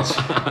a wedge?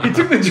 He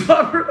took the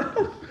driver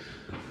out.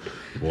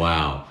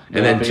 Wow. No,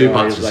 And I then think 2 I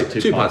putts, was like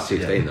 2 2 putts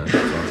putts, 16 yeah.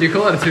 though. Do you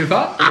call that a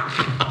 2-putt?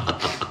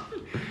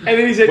 And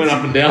then he's at, Went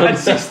up and down. at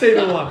 16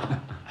 to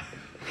 1.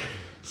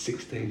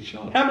 16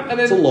 shots. How, and then,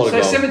 That's a lot of so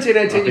goals. 17, I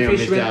 18, think you I finish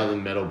missed with... out on the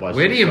medal by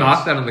Where do 6 you mark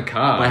shots. that on the Wait,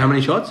 card? how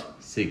many shots?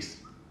 6.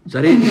 Is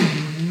that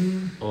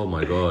it? Oh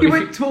my God. He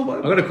went 12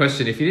 I've got a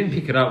question. If you didn't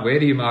pick it up, where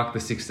do you mark the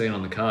 16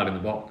 on the card in the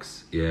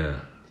box? Yeah.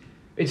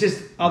 It's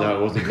just... No,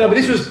 it wasn't No, but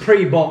this boxes. was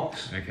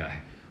pre-box. Okay.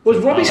 Was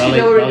Robbie Valley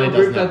Scudella in your doesn't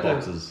group have that day?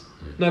 boxes.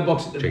 No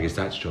boxes. Check your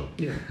stats, Chop.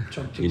 Yeah,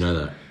 chop, You know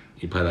that.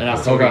 You play that. And I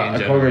card. talking in Conga,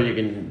 general. you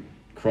can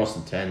cross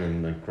the 10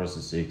 and then cross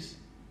the 6.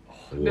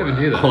 Never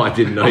knew that. Oh, I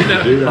didn't know you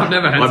could do that. I've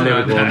never had to know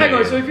gone that. Hang there.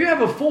 on, so if you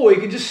have a 4,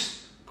 you can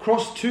just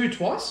cross 2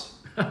 twice?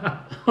 That's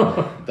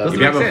If you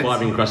make have a sense.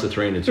 5, you can cross a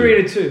 3 and a 2. 3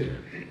 and a 2.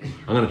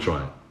 I'm going to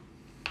try it.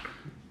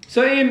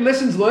 So Ian,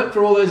 lessons learnt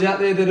for all those out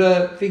there that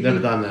are thinking... never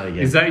done that again.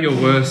 Is that your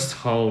worst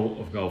hole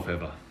of golf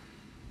ever?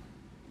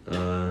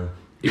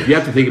 If you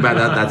have to think about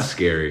that, that's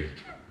scary.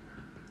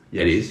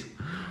 It is.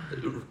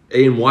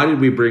 Ian, why did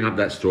we bring up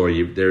that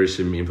story? There is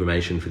some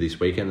information for this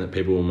weekend that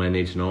people may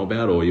need to know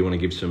about, or you want to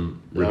give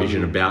some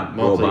revision about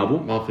Royal Bubble?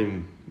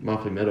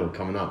 Monthly medal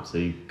coming up, so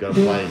you got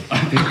to play.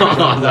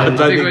 I don't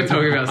think we're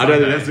talking about I don't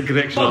think Sunday. that's the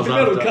connection I was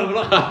Monthly medal after. coming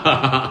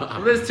up.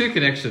 Well, there's 2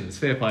 connections.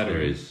 Fair play to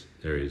There him. is.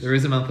 There is. There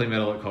is a monthly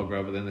medal at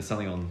Cogra, but then there's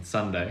something on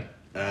Sunday.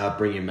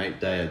 Bring your mate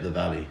day at the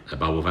Valley. At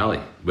Bubble Valley,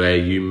 where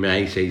you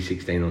may see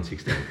 16 on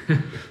 16.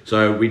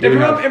 So we do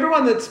have...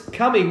 Everyone that's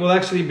coming will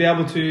actually be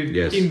able to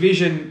Yes.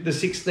 envision the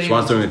 16.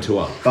 Swan's doing a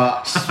tour.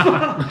 But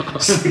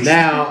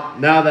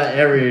now that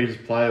area is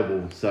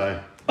playable,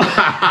 so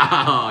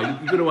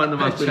You could have won the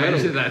They monthly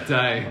changed it medal. that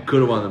day. Could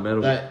have won the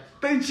medal. that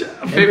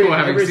People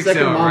having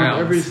 6-hour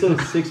rounds. every sort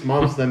of 6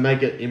 months they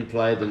make it in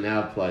play and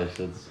out of play.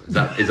 So it's,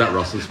 Is that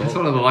Ross's That's fault?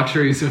 one of the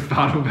luxuries of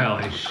Battle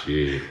Valley.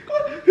 Shit.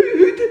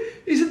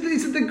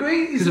 Is it the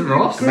green? Is it the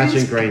Ross?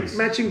 Matching greens.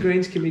 Matching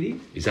greens committee.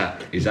 Is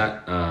that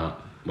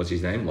what's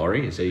his name?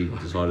 Laurie? Has he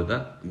decided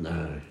that?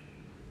 no,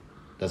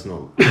 that's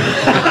not.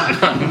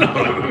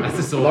 That's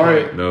the sort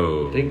Laurie, of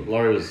No. I think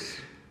Laurie was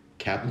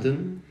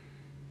captain.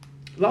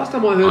 Last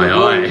time I heard Aye, of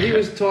Laurie, aye. he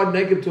was tied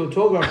naked to a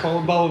tall grass pole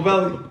in Bella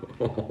Valley.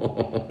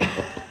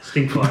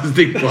 Stink fight.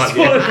 Stick fight,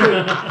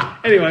 yeah.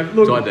 Anyway,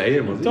 look, Tied to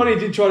Ian, wasn't he? Donnie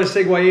did try to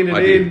segue in, and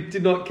I did. Ian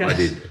did not catch. I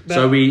did. that.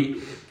 So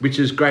which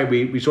is great.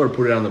 We sort of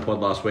put it on the pod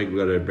last week. We've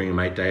got to bring a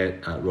mate day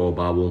at Royal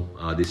Bubble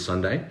this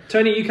Sunday.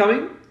 Tony, you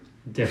coming?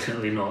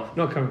 Definitely not.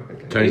 Not coming.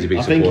 Okay. Tony's a big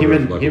I think supporter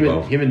of local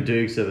golf. him and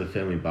Dukes have a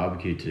family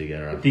barbecue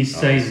together. The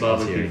same I was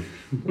barbecue.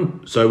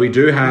 hearing. So we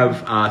do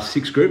have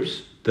 6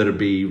 groups that'll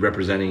be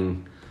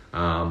representing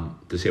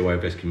the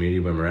CYFS community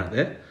when we're out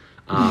there.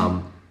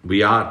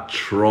 We are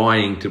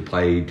trying to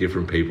play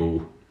different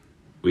people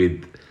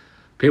with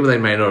people they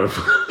may not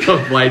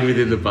have played with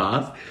in the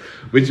past,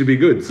 which would be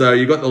good. So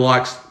you've got the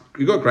likes,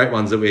 you've got great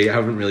ones that we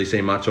haven't really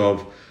seen much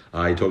of.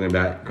 You're talking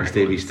about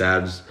Stevie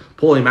Stabs.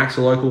 Paulie Mack's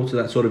a local to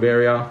that sort of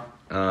area.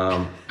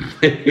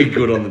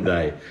 Good on the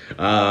day.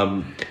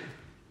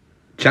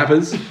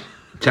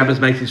 Chappers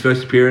makes his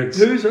first appearance.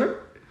 Who's her?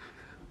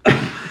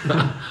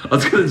 I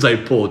was going to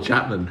say Paul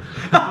Chapman.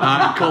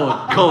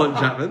 Colin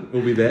Chapman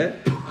will be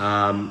there.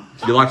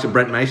 You likes of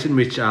Brent Mason,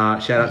 which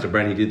shout out to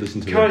Brent. He did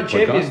listen to Current the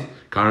podcast. champion.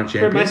 Current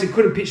champion. Brent Mason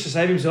couldn't pitch to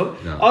save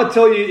himself. No. I'll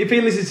tell you, if he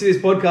listens to this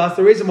podcast,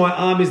 the reason my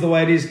arm is the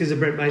way it is because of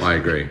Brent Mason. I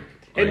agree.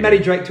 And Matty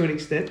Drake to an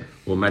extent.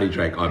 Well, Matty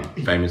Drake, I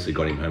famously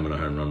got him home on a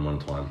home run one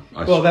time.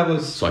 That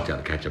was... Psyched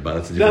out the catcher, but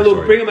that's a No, different look,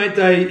 story. Bring a Mate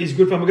Day is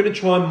good fun. We're going to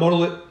try and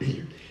model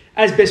it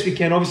as best we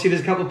can. Obviously,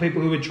 there's a couple of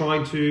people who are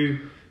trying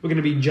to... We're going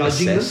to be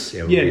judging Assess.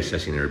 them. Yeah, we'll be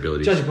assessing their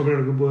abilities. Judging probably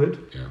not a good word.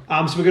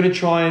 Yeah. So we're going to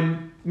try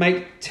and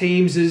make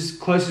teams as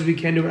close as we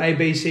can to an A,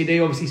 B, C, D.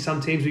 Obviously, some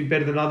teams will be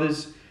better than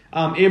others.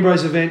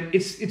 Ambrose event,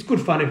 it's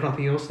good fun if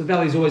nothing else. The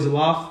Valley's always a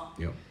laugh.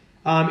 Yep.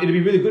 It'll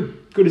be really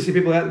good to see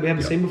people out that we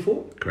haven't seen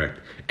before. Correct.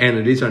 And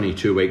it is only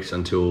 2 weeks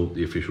until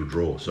the official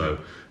draw, so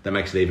that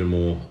makes it even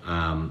more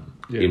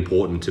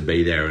important to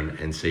be there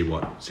and see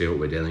what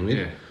we're dealing with.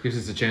 Yeah, gives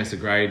us a chance to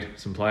grade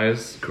some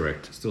players.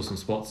 Correct. Still some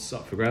spots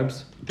up for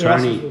grabs.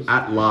 Tony,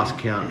 at last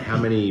count, how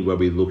many were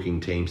we looking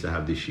teams to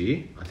have this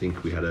year? I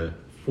think we had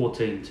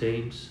 14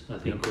 teams, I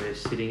think we're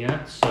sitting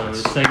at. So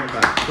say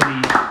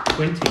about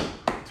 20.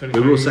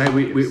 We will say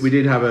we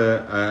did have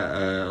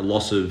a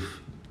loss of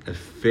a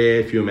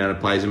fair few amount of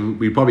players, and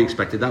we probably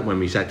expected that when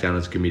we sat down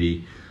as a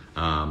committee,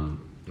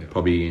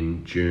 probably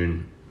in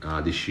June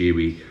this year.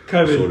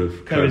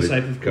 COVID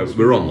safe, of course.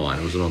 We were online.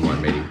 It was an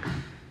online meeting.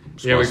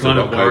 Yeah, we Still kind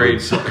of got worried.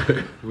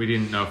 COVID. We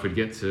didn't know if we'd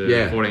get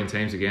to 14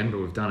 teams again, but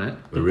we've done it.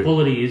 The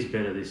quality is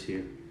better this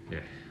year. Yeah.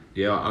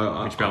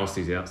 Yeah, Which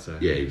Ballisty's out, so.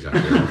 Yeah,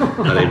 exactly.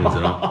 That evens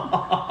it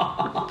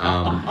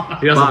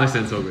up. He doesn't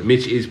listen, it's all good.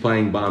 Mitch is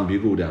playing Barn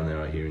Bugle down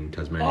there, I hear, in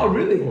Tasmania. Oh,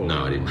 really?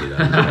 No, I didn't hear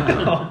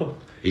that.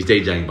 He's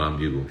DJing Barn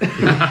Bugle,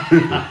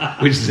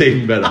 which is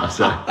even better.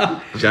 So,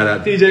 shout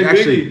out. DJ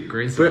Actually,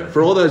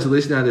 for all those that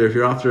listen out there, if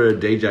you're after a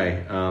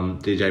DJ,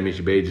 DJ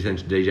Mitchy B,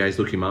 Detention DJs,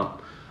 look him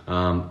up.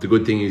 The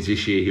good thing is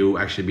this year he'll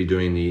actually be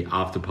doing the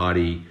after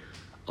party.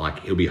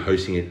 Like, he'll be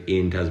hosting it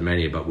in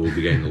Tasmania, but we'll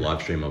be getting the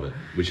live stream of it,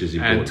 which is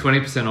important.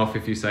 And 20% off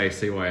if you say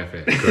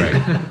CYFS.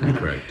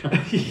 Correct.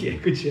 Yeah,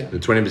 good shout. The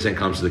 20%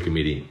 comes to the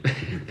committee.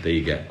 There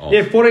you get off.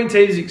 Yeah, 14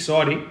 teams is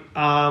exciting.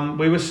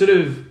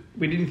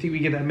 We didn't think we'd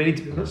get that many,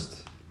 to be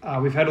honest.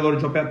 We've had a lot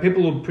of dropout.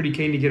 People are pretty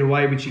keen to get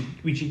away, which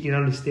you can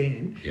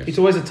understand. Yes. It's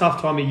always a tough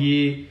time of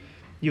year.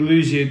 You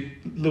lose your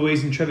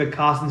Louise and Trevor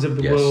Carstens of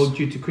the world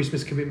due to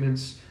Christmas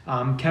commitments.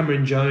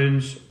 Cameron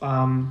Jones.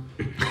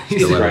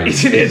 He's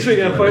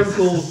answering our phone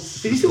call.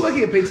 Is he still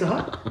working at Pizza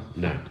Hut?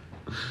 No.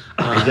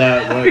 He's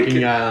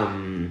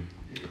working,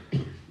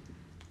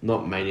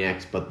 not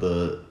Maniacs, but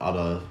the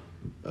other...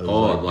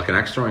 like an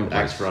axe throwing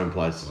place? Axe throwing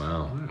place.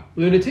 Wow.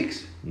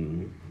 Lunatics?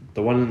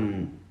 The one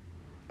in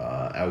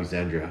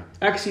Alexandria.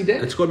 Axie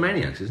Dead? It's called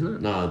Maniacs, isn't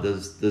it? No,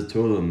 there's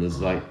two of them.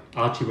 There's like...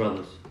 Archie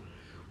Brothers.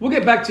 We'll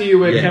get back to you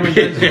where Cameron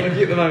Jones is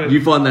working at the moment.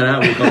 You find that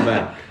out, we'll come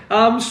back.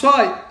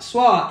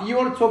 Swa, you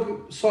want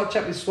to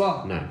chat with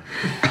Swa? No.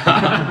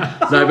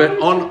 No,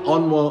 but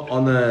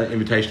on the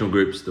invitational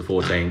groups, the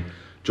 14,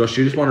 Josh,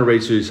 you just want to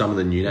read through some of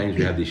the new names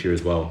we have this year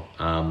as well.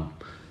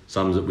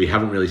 Some that we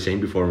haven't really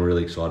seen before, and we're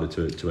really excited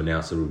to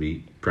announce that will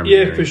be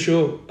premiering. Yeah, for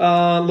sure.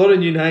 A lot of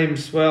new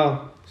names.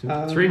 Well,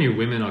 3 new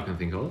women I can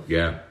think of.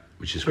 Yeah,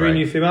 which is 3 great.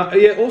 new female.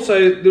 Yeah. Also,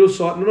 little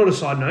side, not a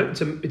side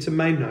note. It's a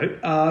main note.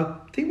 I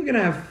think we're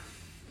going to have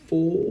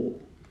 4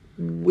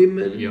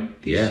 women.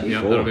 Yep. This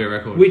year, That'll be a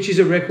record. which is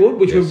a record,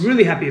 which we're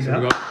really happy So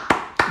about.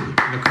 we've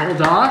got Nicole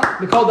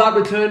Dart. Nicole Dart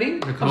returning.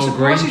 Nicole I'm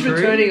surprised she's Greentree.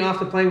 returning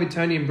after playing with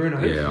Tony and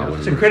Bruno. Yeah, I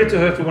wouldn't So credit to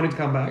return. her for wanting to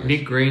come back.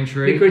 Nick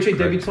Greentree. Nick Greentree,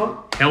 debutant.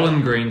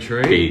 Helen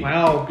Greentree. Big,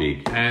 Wow.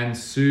 big. And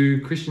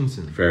Sue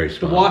Christensen. Very The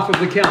smart. wife of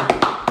the Count.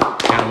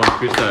 Count one,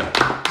 Christo.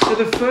 So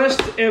the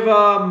first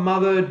ever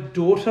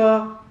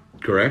mother-daughter.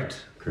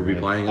 Correct. We'll be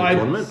playing a I,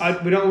 tournament.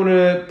 we don't want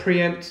to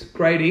preempt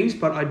gradings,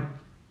 but I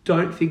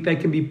don't think they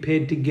can be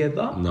paired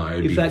together. No,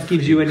 if that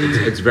gives you any.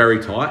 It's very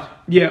tight.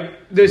 Yeah,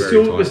 Very tight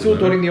we're still at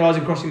the dotting the I's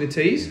and crossing the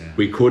T's. Yeah.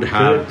 We could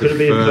have Could it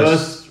be the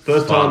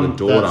first time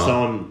father-daughter. that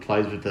someone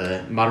plays with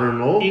their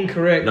mother-in-law?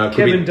 Incorrect. No, it could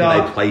Kevin be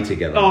Dart. they play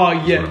together. Oh,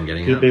 is yeah. what I'm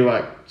getting Could at. it be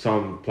like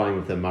someone playing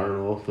with their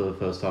mother-in-law for the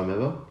first time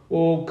ever?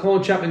 Or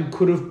Colin Chapman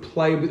could have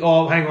played with.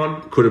 Oh, hang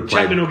on. Could have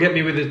played- Chapman will get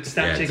me with a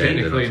stat Yeah, check.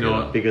 Technically they're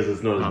not. Because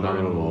it's not his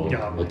Mother-in-law. mother-in-law.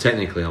 Yeah. Well,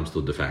 technically, I'm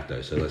still de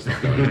facto, so let's not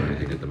go into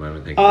anything at the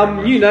moment. Thank you very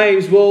much. New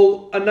names.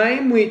 Well, a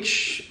name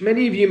which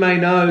many of you may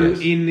know Yes.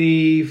 in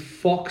the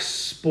Fox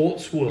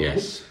Sports world.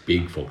 Yes,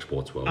 big Fox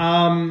Sports world.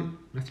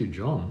 Matthew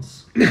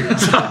Johns.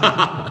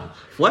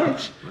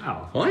 Fletch.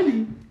 Wow.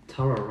 Heidi.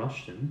 Tara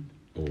Rushton.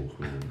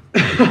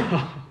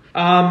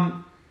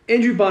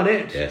 Andrew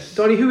Barnett. Yes.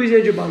 Donnie, who is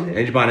Andrew Barnett?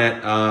 Andrew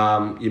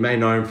Barnett, you may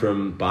know him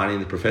from Barney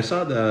and the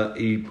Professor.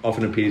 He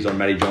often appears on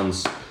Matty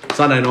John's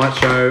Sunday night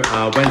show,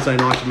 Wednesday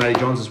night for Matty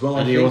Johns as well.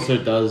 And he also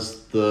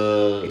does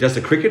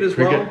the cricket as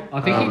well.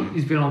 I think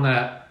he's been on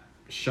that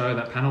show,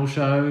 that panel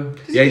show.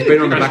 Yeah, he's been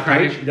on the Crash back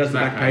page. Craddock. He does the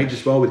back page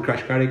as well with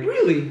Crash Craddock.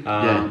 Really?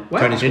 Wow.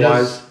 Tony He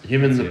Squires. does,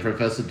 him and the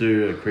professor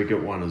do a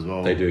cricket one as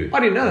well. They do. I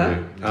didn't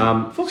know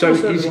that. So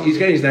he's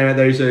getting his name out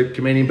there. He's a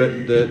comedian,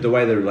 but the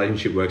way the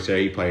relationship works there,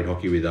 he played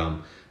hockey with a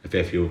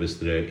fair few of us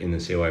that are in the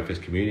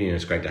CYFS community, and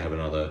it's great to have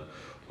another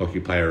hockey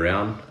player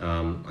around.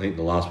 I think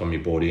the last one we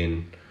brought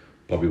in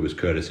probably was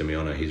Curtis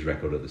Emiona, his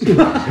record at the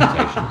CYFS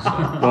Invitational.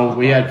 So. Well,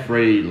 we had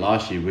 3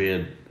 last year. We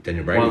had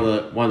Daniel Brady.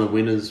 One of the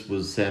winners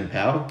was Sam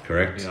Powell.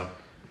 Correct. Yeah.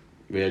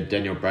 We had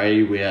Daniel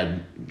Brady. We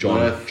had John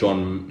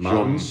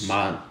Martins.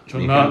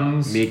 John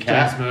Martins,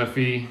 Meerkat. James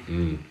Murphy.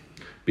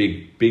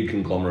 Big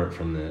conglomerate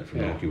from the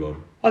hockey world.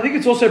 I think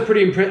it's also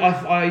pretty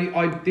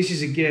impressive. This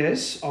is a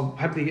guess. I'll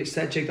happily get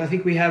stat checked. I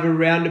think we have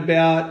around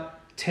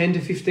about 10 to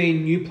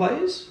 15 new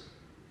players.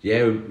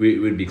 Yeah,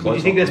 we'd be close. Do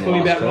you think that's on the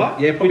probably last about count.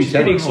 right? Yeah, probably Which is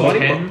 10. pretty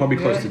exciting. 10. Probably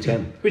close to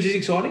 10. Which is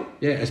exciting.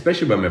 Yeah,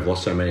 especially when we've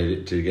lost so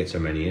many to get so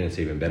many in, it's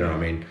even better. I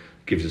mean,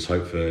 gives us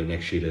hope for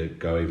next year to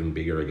go even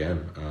bigger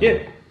again.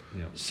 Yeah.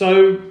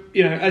 So,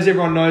 as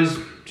everyone knows,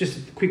 just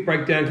a quick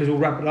breakdown because we'll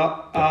wrap it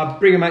up.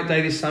 Bring a Mate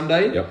Day this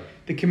Sunday. Yep.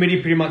 The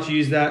committee pretty much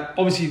use that,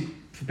 obviously,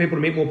 for people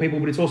to meet more people,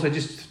 but it's also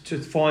just to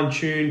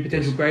fine-tune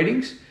potential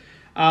gradings.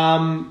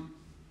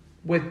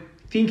 We're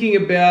thinking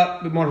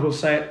about, we might as well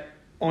say it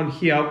on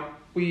here,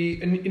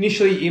 we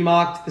initially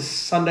earmarked the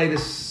Sunday the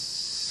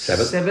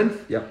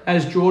 7th Yep.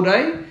 as draw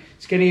day.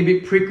 It's getting a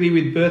bit prickly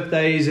with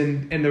birthdays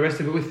and the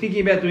rest of it. We're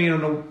thinking about doing it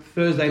on a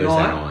Thursday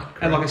night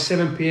at like a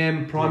 7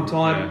 p.m. prime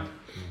time. Yeah.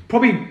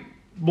 Probably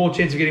more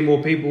chance of getting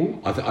more people.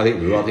 I think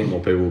we will. I think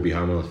more people will be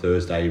home on a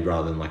Thursday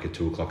rather than like at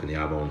 2 o'clock in the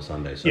Arvo on a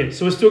Sunday. So. Yeah,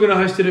 so we're still going to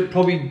host it at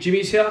probably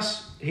Jimmy's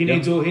house. He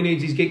needs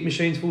his geek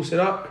machines full set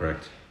up.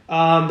 Correct.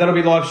 That'll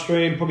be live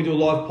stream. Probably do a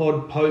live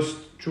pod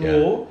post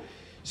draw. Yeah.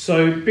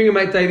 So Bring a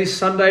Mate Day this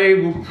Sunday.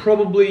 We'll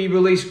probably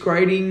release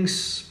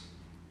gradings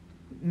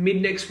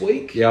mid next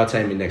week. Yeah, I'd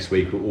say mid next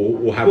week.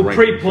 We'll have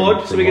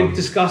pre-pod so we can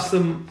discuss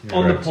them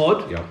on the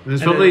pod. Yeah.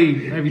 There's probably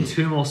maybe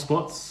 2 more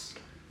spots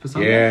for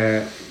Sunday.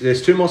 Yeah,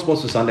 there's 2 more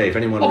spots for Sunday if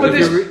anyone. But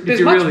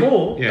there's much really,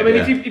 more. Yeah, I mean,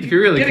 yeah. if you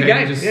really get a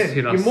game, just hit us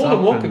you're more than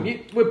up welcome.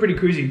 We're pretty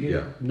cruisy.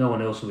 Yeah, No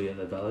one else will be at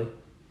the Valley.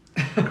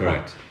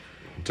 correct.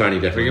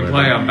 Tony definitely. We can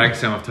play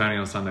Bankstown with Tony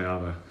on Sunday,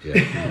 Arvo.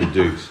 Yeah, the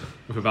Dukes.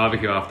 With a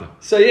barbecue after.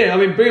 So yeah, I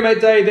mean, Bring a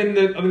Mate Day. Then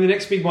the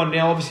next big one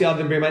now, obviously, other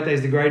than Bring a Mate Day,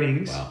 is the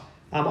gradings. Wow.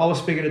 I was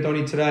speaking to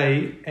Donnie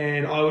today,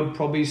 and I would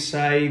probably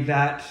say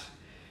that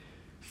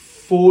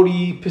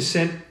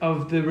 40%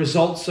 of the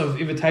results of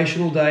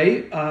Invitational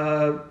Day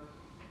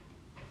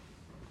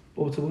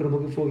what's the word I'm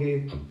looking for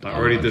here?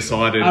 Already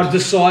decided. I've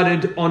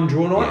decided on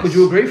draw night. Yes, Would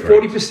you agree?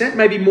 correct. 40%,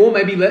 maybe more,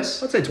 maybe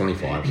less. I'd say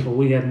 25. Well,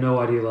 we had no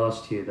idea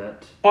last year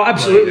that. Oh,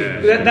 absolutely.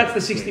 Yeah. That's the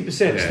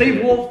 60%. Yeah.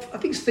 Steve Waugh, I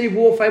think Steve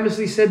Waugh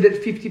famously said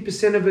that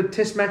 50% of a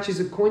test match is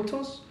a coin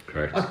toss.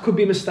 Correct. I could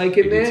be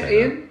mistaken He did there, say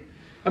Ian.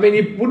 I mean,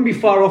 you wouldn't be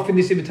far off in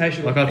this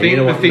invitation. Like I And think you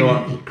know the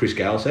what, thing. Chris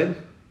Gale said?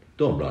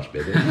 Don't rush,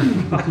 baby.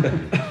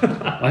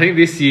 I think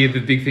this year the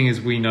big thing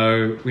is we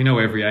know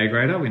every A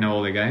grader. We know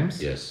all their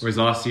games. Yes. Whereas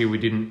last year we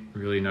didn't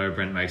really know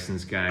Brent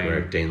Mason's game.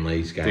 Correct. Dean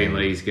Lee's game. Dean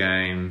Lee's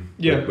game.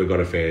 Yeah. We've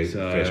got a fair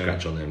So,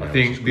 scratch on them now. I which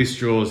think is good. this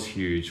draw's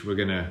huge. You're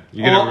gonna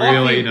I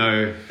really think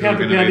know. Pound who for are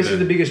gonna pound, be this is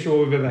the biggest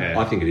draw we've ever had. Yeah.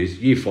 I think it is.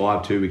 Year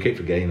 5 too. We keep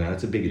forgetting that.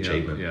 It's a big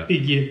achievement. Yeah.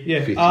 Big year, yeah.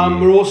 Fifth year.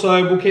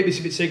 We'll keep this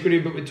a bit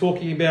secretive, but we're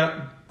talking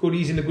about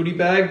goodies in the goodie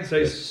bag, so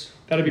Yes.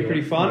 that'll be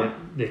pretty fun. Yeah,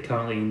 they're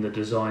currently in the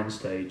design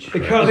stage.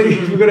 We've got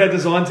our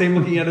design team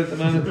looking at it at the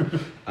moment.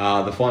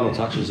 The final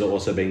touches are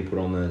also being put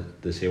on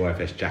the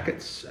CYFS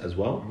jackets as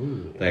well.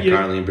 They're Yeah.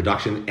 currently in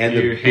production. And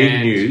You the big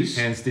news...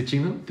 hand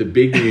stitching them. The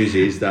big news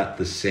is that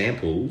the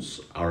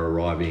samples are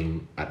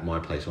arriving at my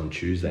place on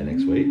Tuesday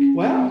next week.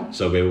 Wow.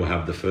 So we will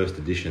have the first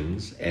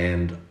editions,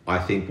 and I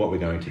think what we're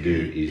going to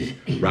do is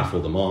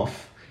raffle them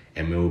off,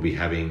 and we will be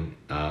having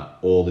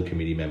all the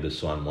committee members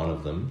sign one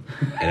of them,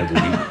 and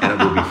it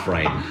will be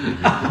framed.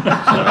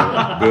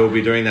 So we will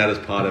be doing that as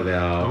part of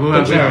our We'll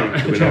have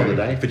winner of the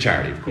day for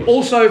charity, of course.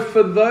 Also,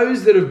 for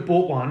those that have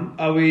bought one,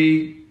 are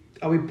we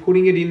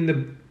putting it in the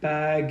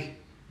bag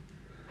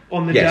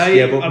on the Yes, day?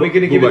 yeah, but are we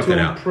going to give we'll it to work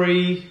them that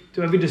pre?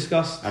 Have we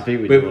discussed? I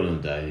think we We've- do it on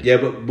a day. Yeah,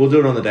 but we'll do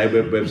it on the day.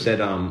 We've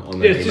said on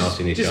the Yeah, email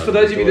signature. just for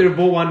those of you that have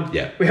bought one,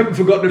 Yeah. we haven't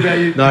forgotten about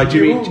you. No,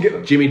 You will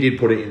get- Jimmy did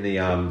put it in the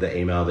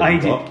email that he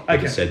you did. got. It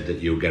Okay. said that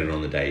you'll get it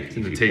on the day if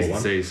In the you T's bought and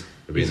one. C's.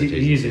 It'll be in the T's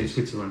and He's in C's.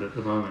 Switzerland at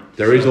the moment.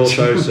 There is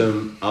also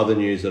some other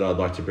news that I'd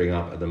like to bring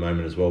up at the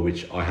moment as well,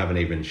 which I haven't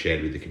even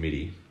shared with the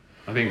committee.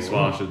 I think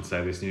Swar should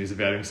say this news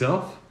about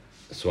himself.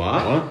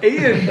 Swar?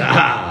 Ian.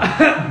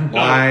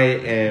 I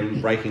am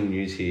breaking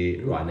news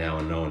here right now,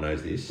 and no one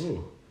knows this.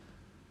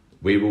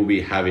 We will be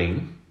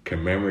having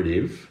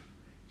commemorative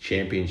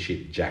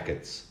championship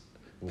jackets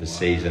for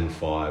season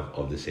 5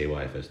 of the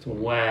CYFS tournament.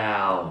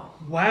 Wow.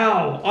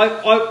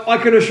 I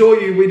can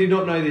assure you, we did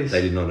not know this.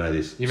 They did not know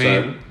this. You So,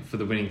 mean for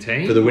the winning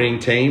team? for the winning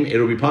team,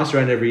 it'll be passed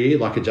around every year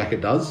like a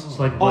jacket does. It's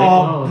like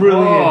Oh,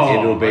 brilliant! Oh,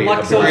 It'll be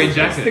Like a so green it's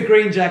jacket. the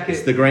green jacket.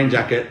 It's the green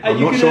jacket. Are I'm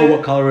you not gonna- sure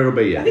what colour it'll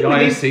be I yet. think The we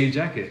need- ISC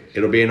jacket.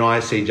 It'll be an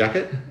ISC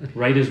jacket.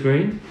 Raiders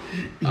green.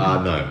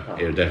 No,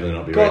 it'll definitely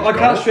not be God, red. I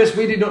can't stress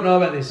we did not know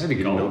about this. Maybe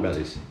We didn't know gold. about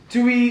this.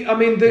 Do we? I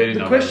mean, They didn't the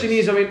know question about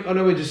this. is. I mean, I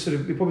know we're just sort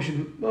of. We probably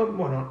should. Well,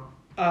 why not?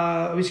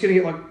 Are we just going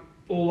to get like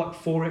all like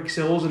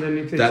 4XLs, and then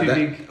if they're too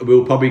big,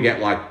 We'll probably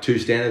get like 2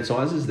 standard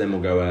sizes. Then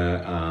we'll go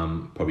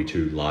probably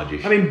 2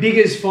 largish. I mean, big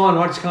is fine,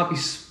 right? It just can't be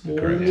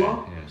smaller. Correct.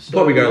 Yeah. So-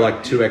 probably go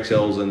like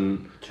 2XLs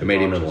and a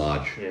medium and larges.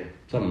 large. Yeah.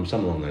 Some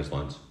along those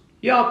lines.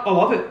 Yeah, I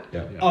love it.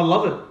 Yeah. Yeah. I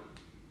love it.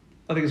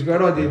 I think it's a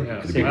great idea. Yeah,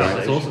 It'd be wow, great.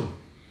 that's awesome.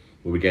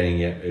 We'll be getting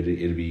it'll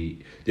be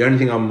the only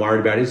thing I'm worried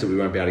about is that we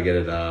won't be able to get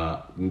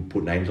it.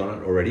 Put names on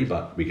it already,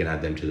 but we can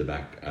add them to the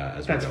back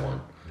as That's we go fine.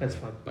 on. That's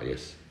fine. But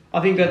yes, I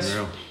think that's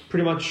Unreal.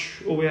 pretty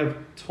much all we have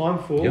time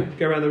for. Yep.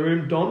 Go around the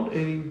room. Don,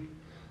 any?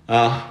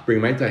 bring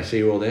a mate day. See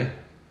you all there.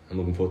 I'm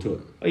looking forward to it.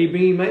 Are you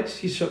bringing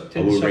mates? You tend I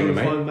to will show bring a the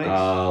mate. flying mates.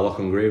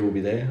 Lachlan Greer will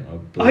be there. I Oh,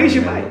 believe he's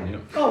your in that mate? one, yeah.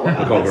 Oh, wow.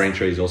 Nicole That's,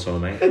 Greentree is also a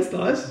mate. that's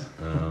nice.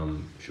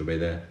 She'll be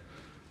there.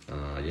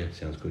 Yeah,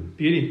 sounds good.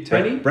 Beauty.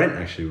 Tony? Brent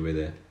actually will be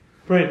there.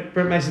 Brent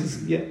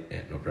Mason's, yeah.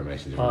 Yeah, not Brent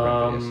Mason. Different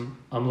Brent, but yes.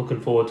 I'm looking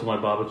forward to my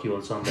barbecue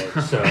on Sunday.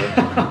 So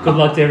good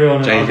luck to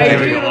everyone. James, Hey,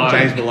 James, do you know-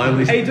 James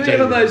Maloney. Are you doing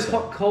it on those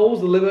hot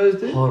coals the Libos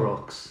do? Hot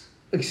rocks.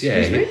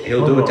 Excuse Yeah, me?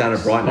 he'll do it down at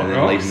Hot Brighton and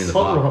then leave rocks. him in the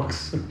Hot park.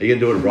 rocks. Are you going to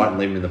do it at Brighton and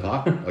leave him in the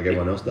park like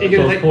everyone else does? You're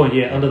gonna Close take- point,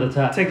 yeah, under the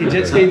tap. Take your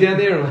jet ski down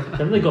there? Or?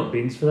 Haven't they got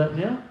bins for that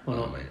now? Or Oh,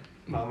 not? mate.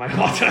 Oh, mate,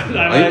 I don't know.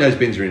 I think mate. those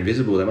bins are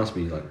invisible. They must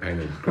be like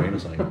painted green or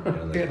something. down those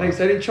Yeah, parks. thanks,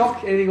 Eddie.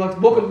 Chock, anything like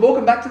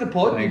welcome back to the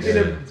pod. Thanks. You've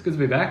been a- It's good to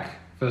be back.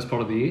 First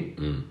pod of the year.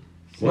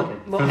 What?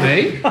 For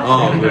me?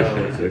 Oh,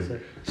 Yeah,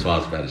 good. So I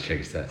was about to check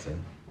his stats then.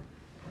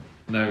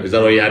 No. Is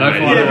that all you had, No mate?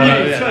 fun.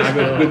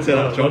 Yeah, Good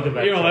setup, Chock. Welcome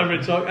back, You're all Chock. over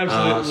it, Chock.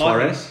 Absolutely.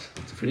 Suarez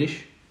to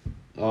finish.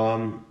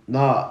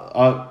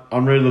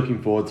 I'm really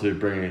looking forward to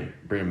bring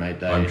a mate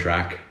day. On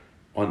track.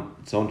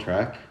 It's on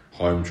track.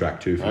 Home track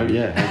too for Oh you.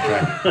 yeah,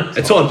 home track.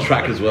 It's on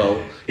track as well.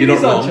 It You're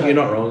is not on wrong. track. You're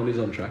not wrong. It is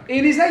on track.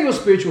 Ian, is that your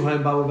spiritual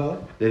home, Barwell Valley?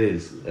 It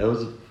is. It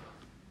was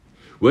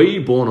Were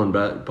you born on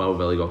Barwell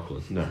Valley Golf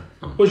Course? no.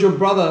 Was your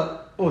brother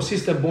or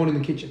sister born in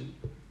the kitchen?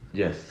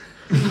 Yes,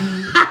 Was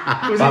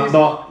but he-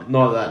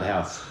 not at that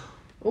house.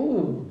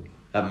 Ooh.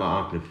 At the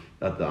uncle's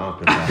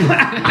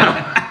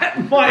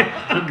house.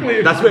 My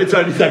uncle. That's where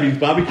Tony's having his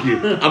barbecue.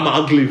 I'm my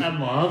uncle. And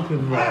my uncle,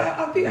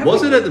 right?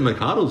 Was it at the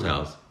McArdle's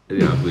house?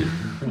 Yeah, we-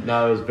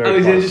 No, it was Oh, very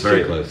is it close. just-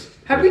 very close.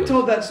 Have Very we close.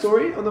 told that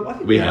story on the? I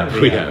think We have.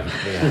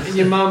 Yeah. And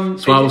your mum.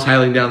 So I was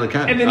hailing down the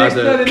cab. And the next,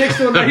 the next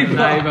door neighbour.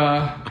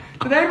 Neighbour.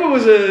 The neighbour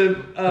was a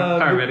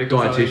Paramedic. or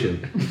dietitian.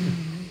 something.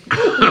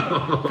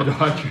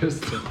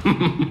 Podiatrist.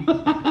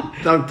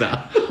 Doctor.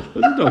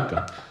 Who's a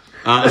doctor?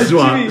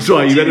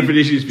 Swai, you better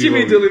finish his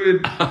Jimmy funeral.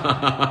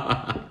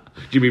 delivered.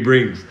 Jimmy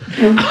brings.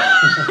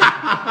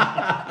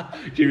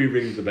 Jimmy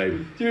brings the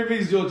baby. Jimmy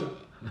brings Georgia.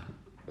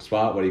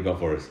 Swat, what do you got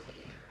for us?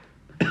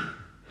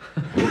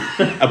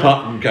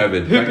 Apart from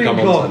COVID, don't Whooping come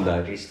on cough.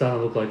 Sunday. He's starting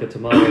to look like a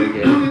tomato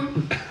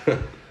again.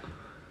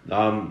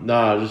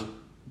 No, just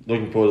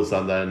looking forward to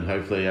Sunday and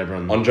hopefully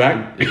everyone On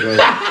track? enjoys,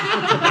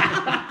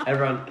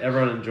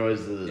 everyone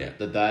enjoys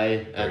the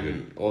day Very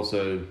and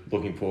also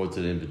looking forward to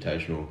the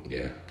invitational.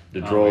 Yeah.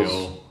 The Aren't we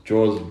all?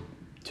 draws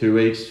 2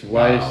 weeks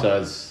away, Wow.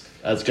 so it's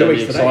 2 going to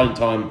weeks be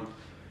today.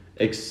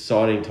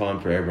 exciting time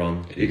for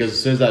everyone It because is.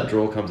 as soon as that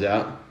draw comes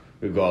out,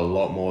 we've got a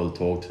lot more to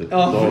talk to.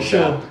 Oh, talk for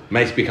sure. about.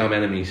 Mates become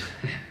enemies.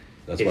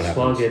 That's what If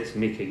Swag happens. gets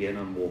Mick again,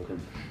 I'm walking.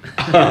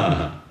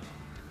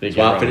 Think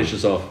Swat, everyone- finish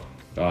us off,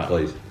 Alright.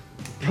 please.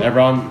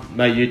 Everyone,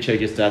 may you check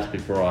your stats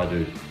before I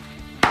do.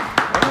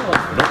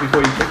 Not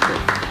before you check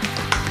them.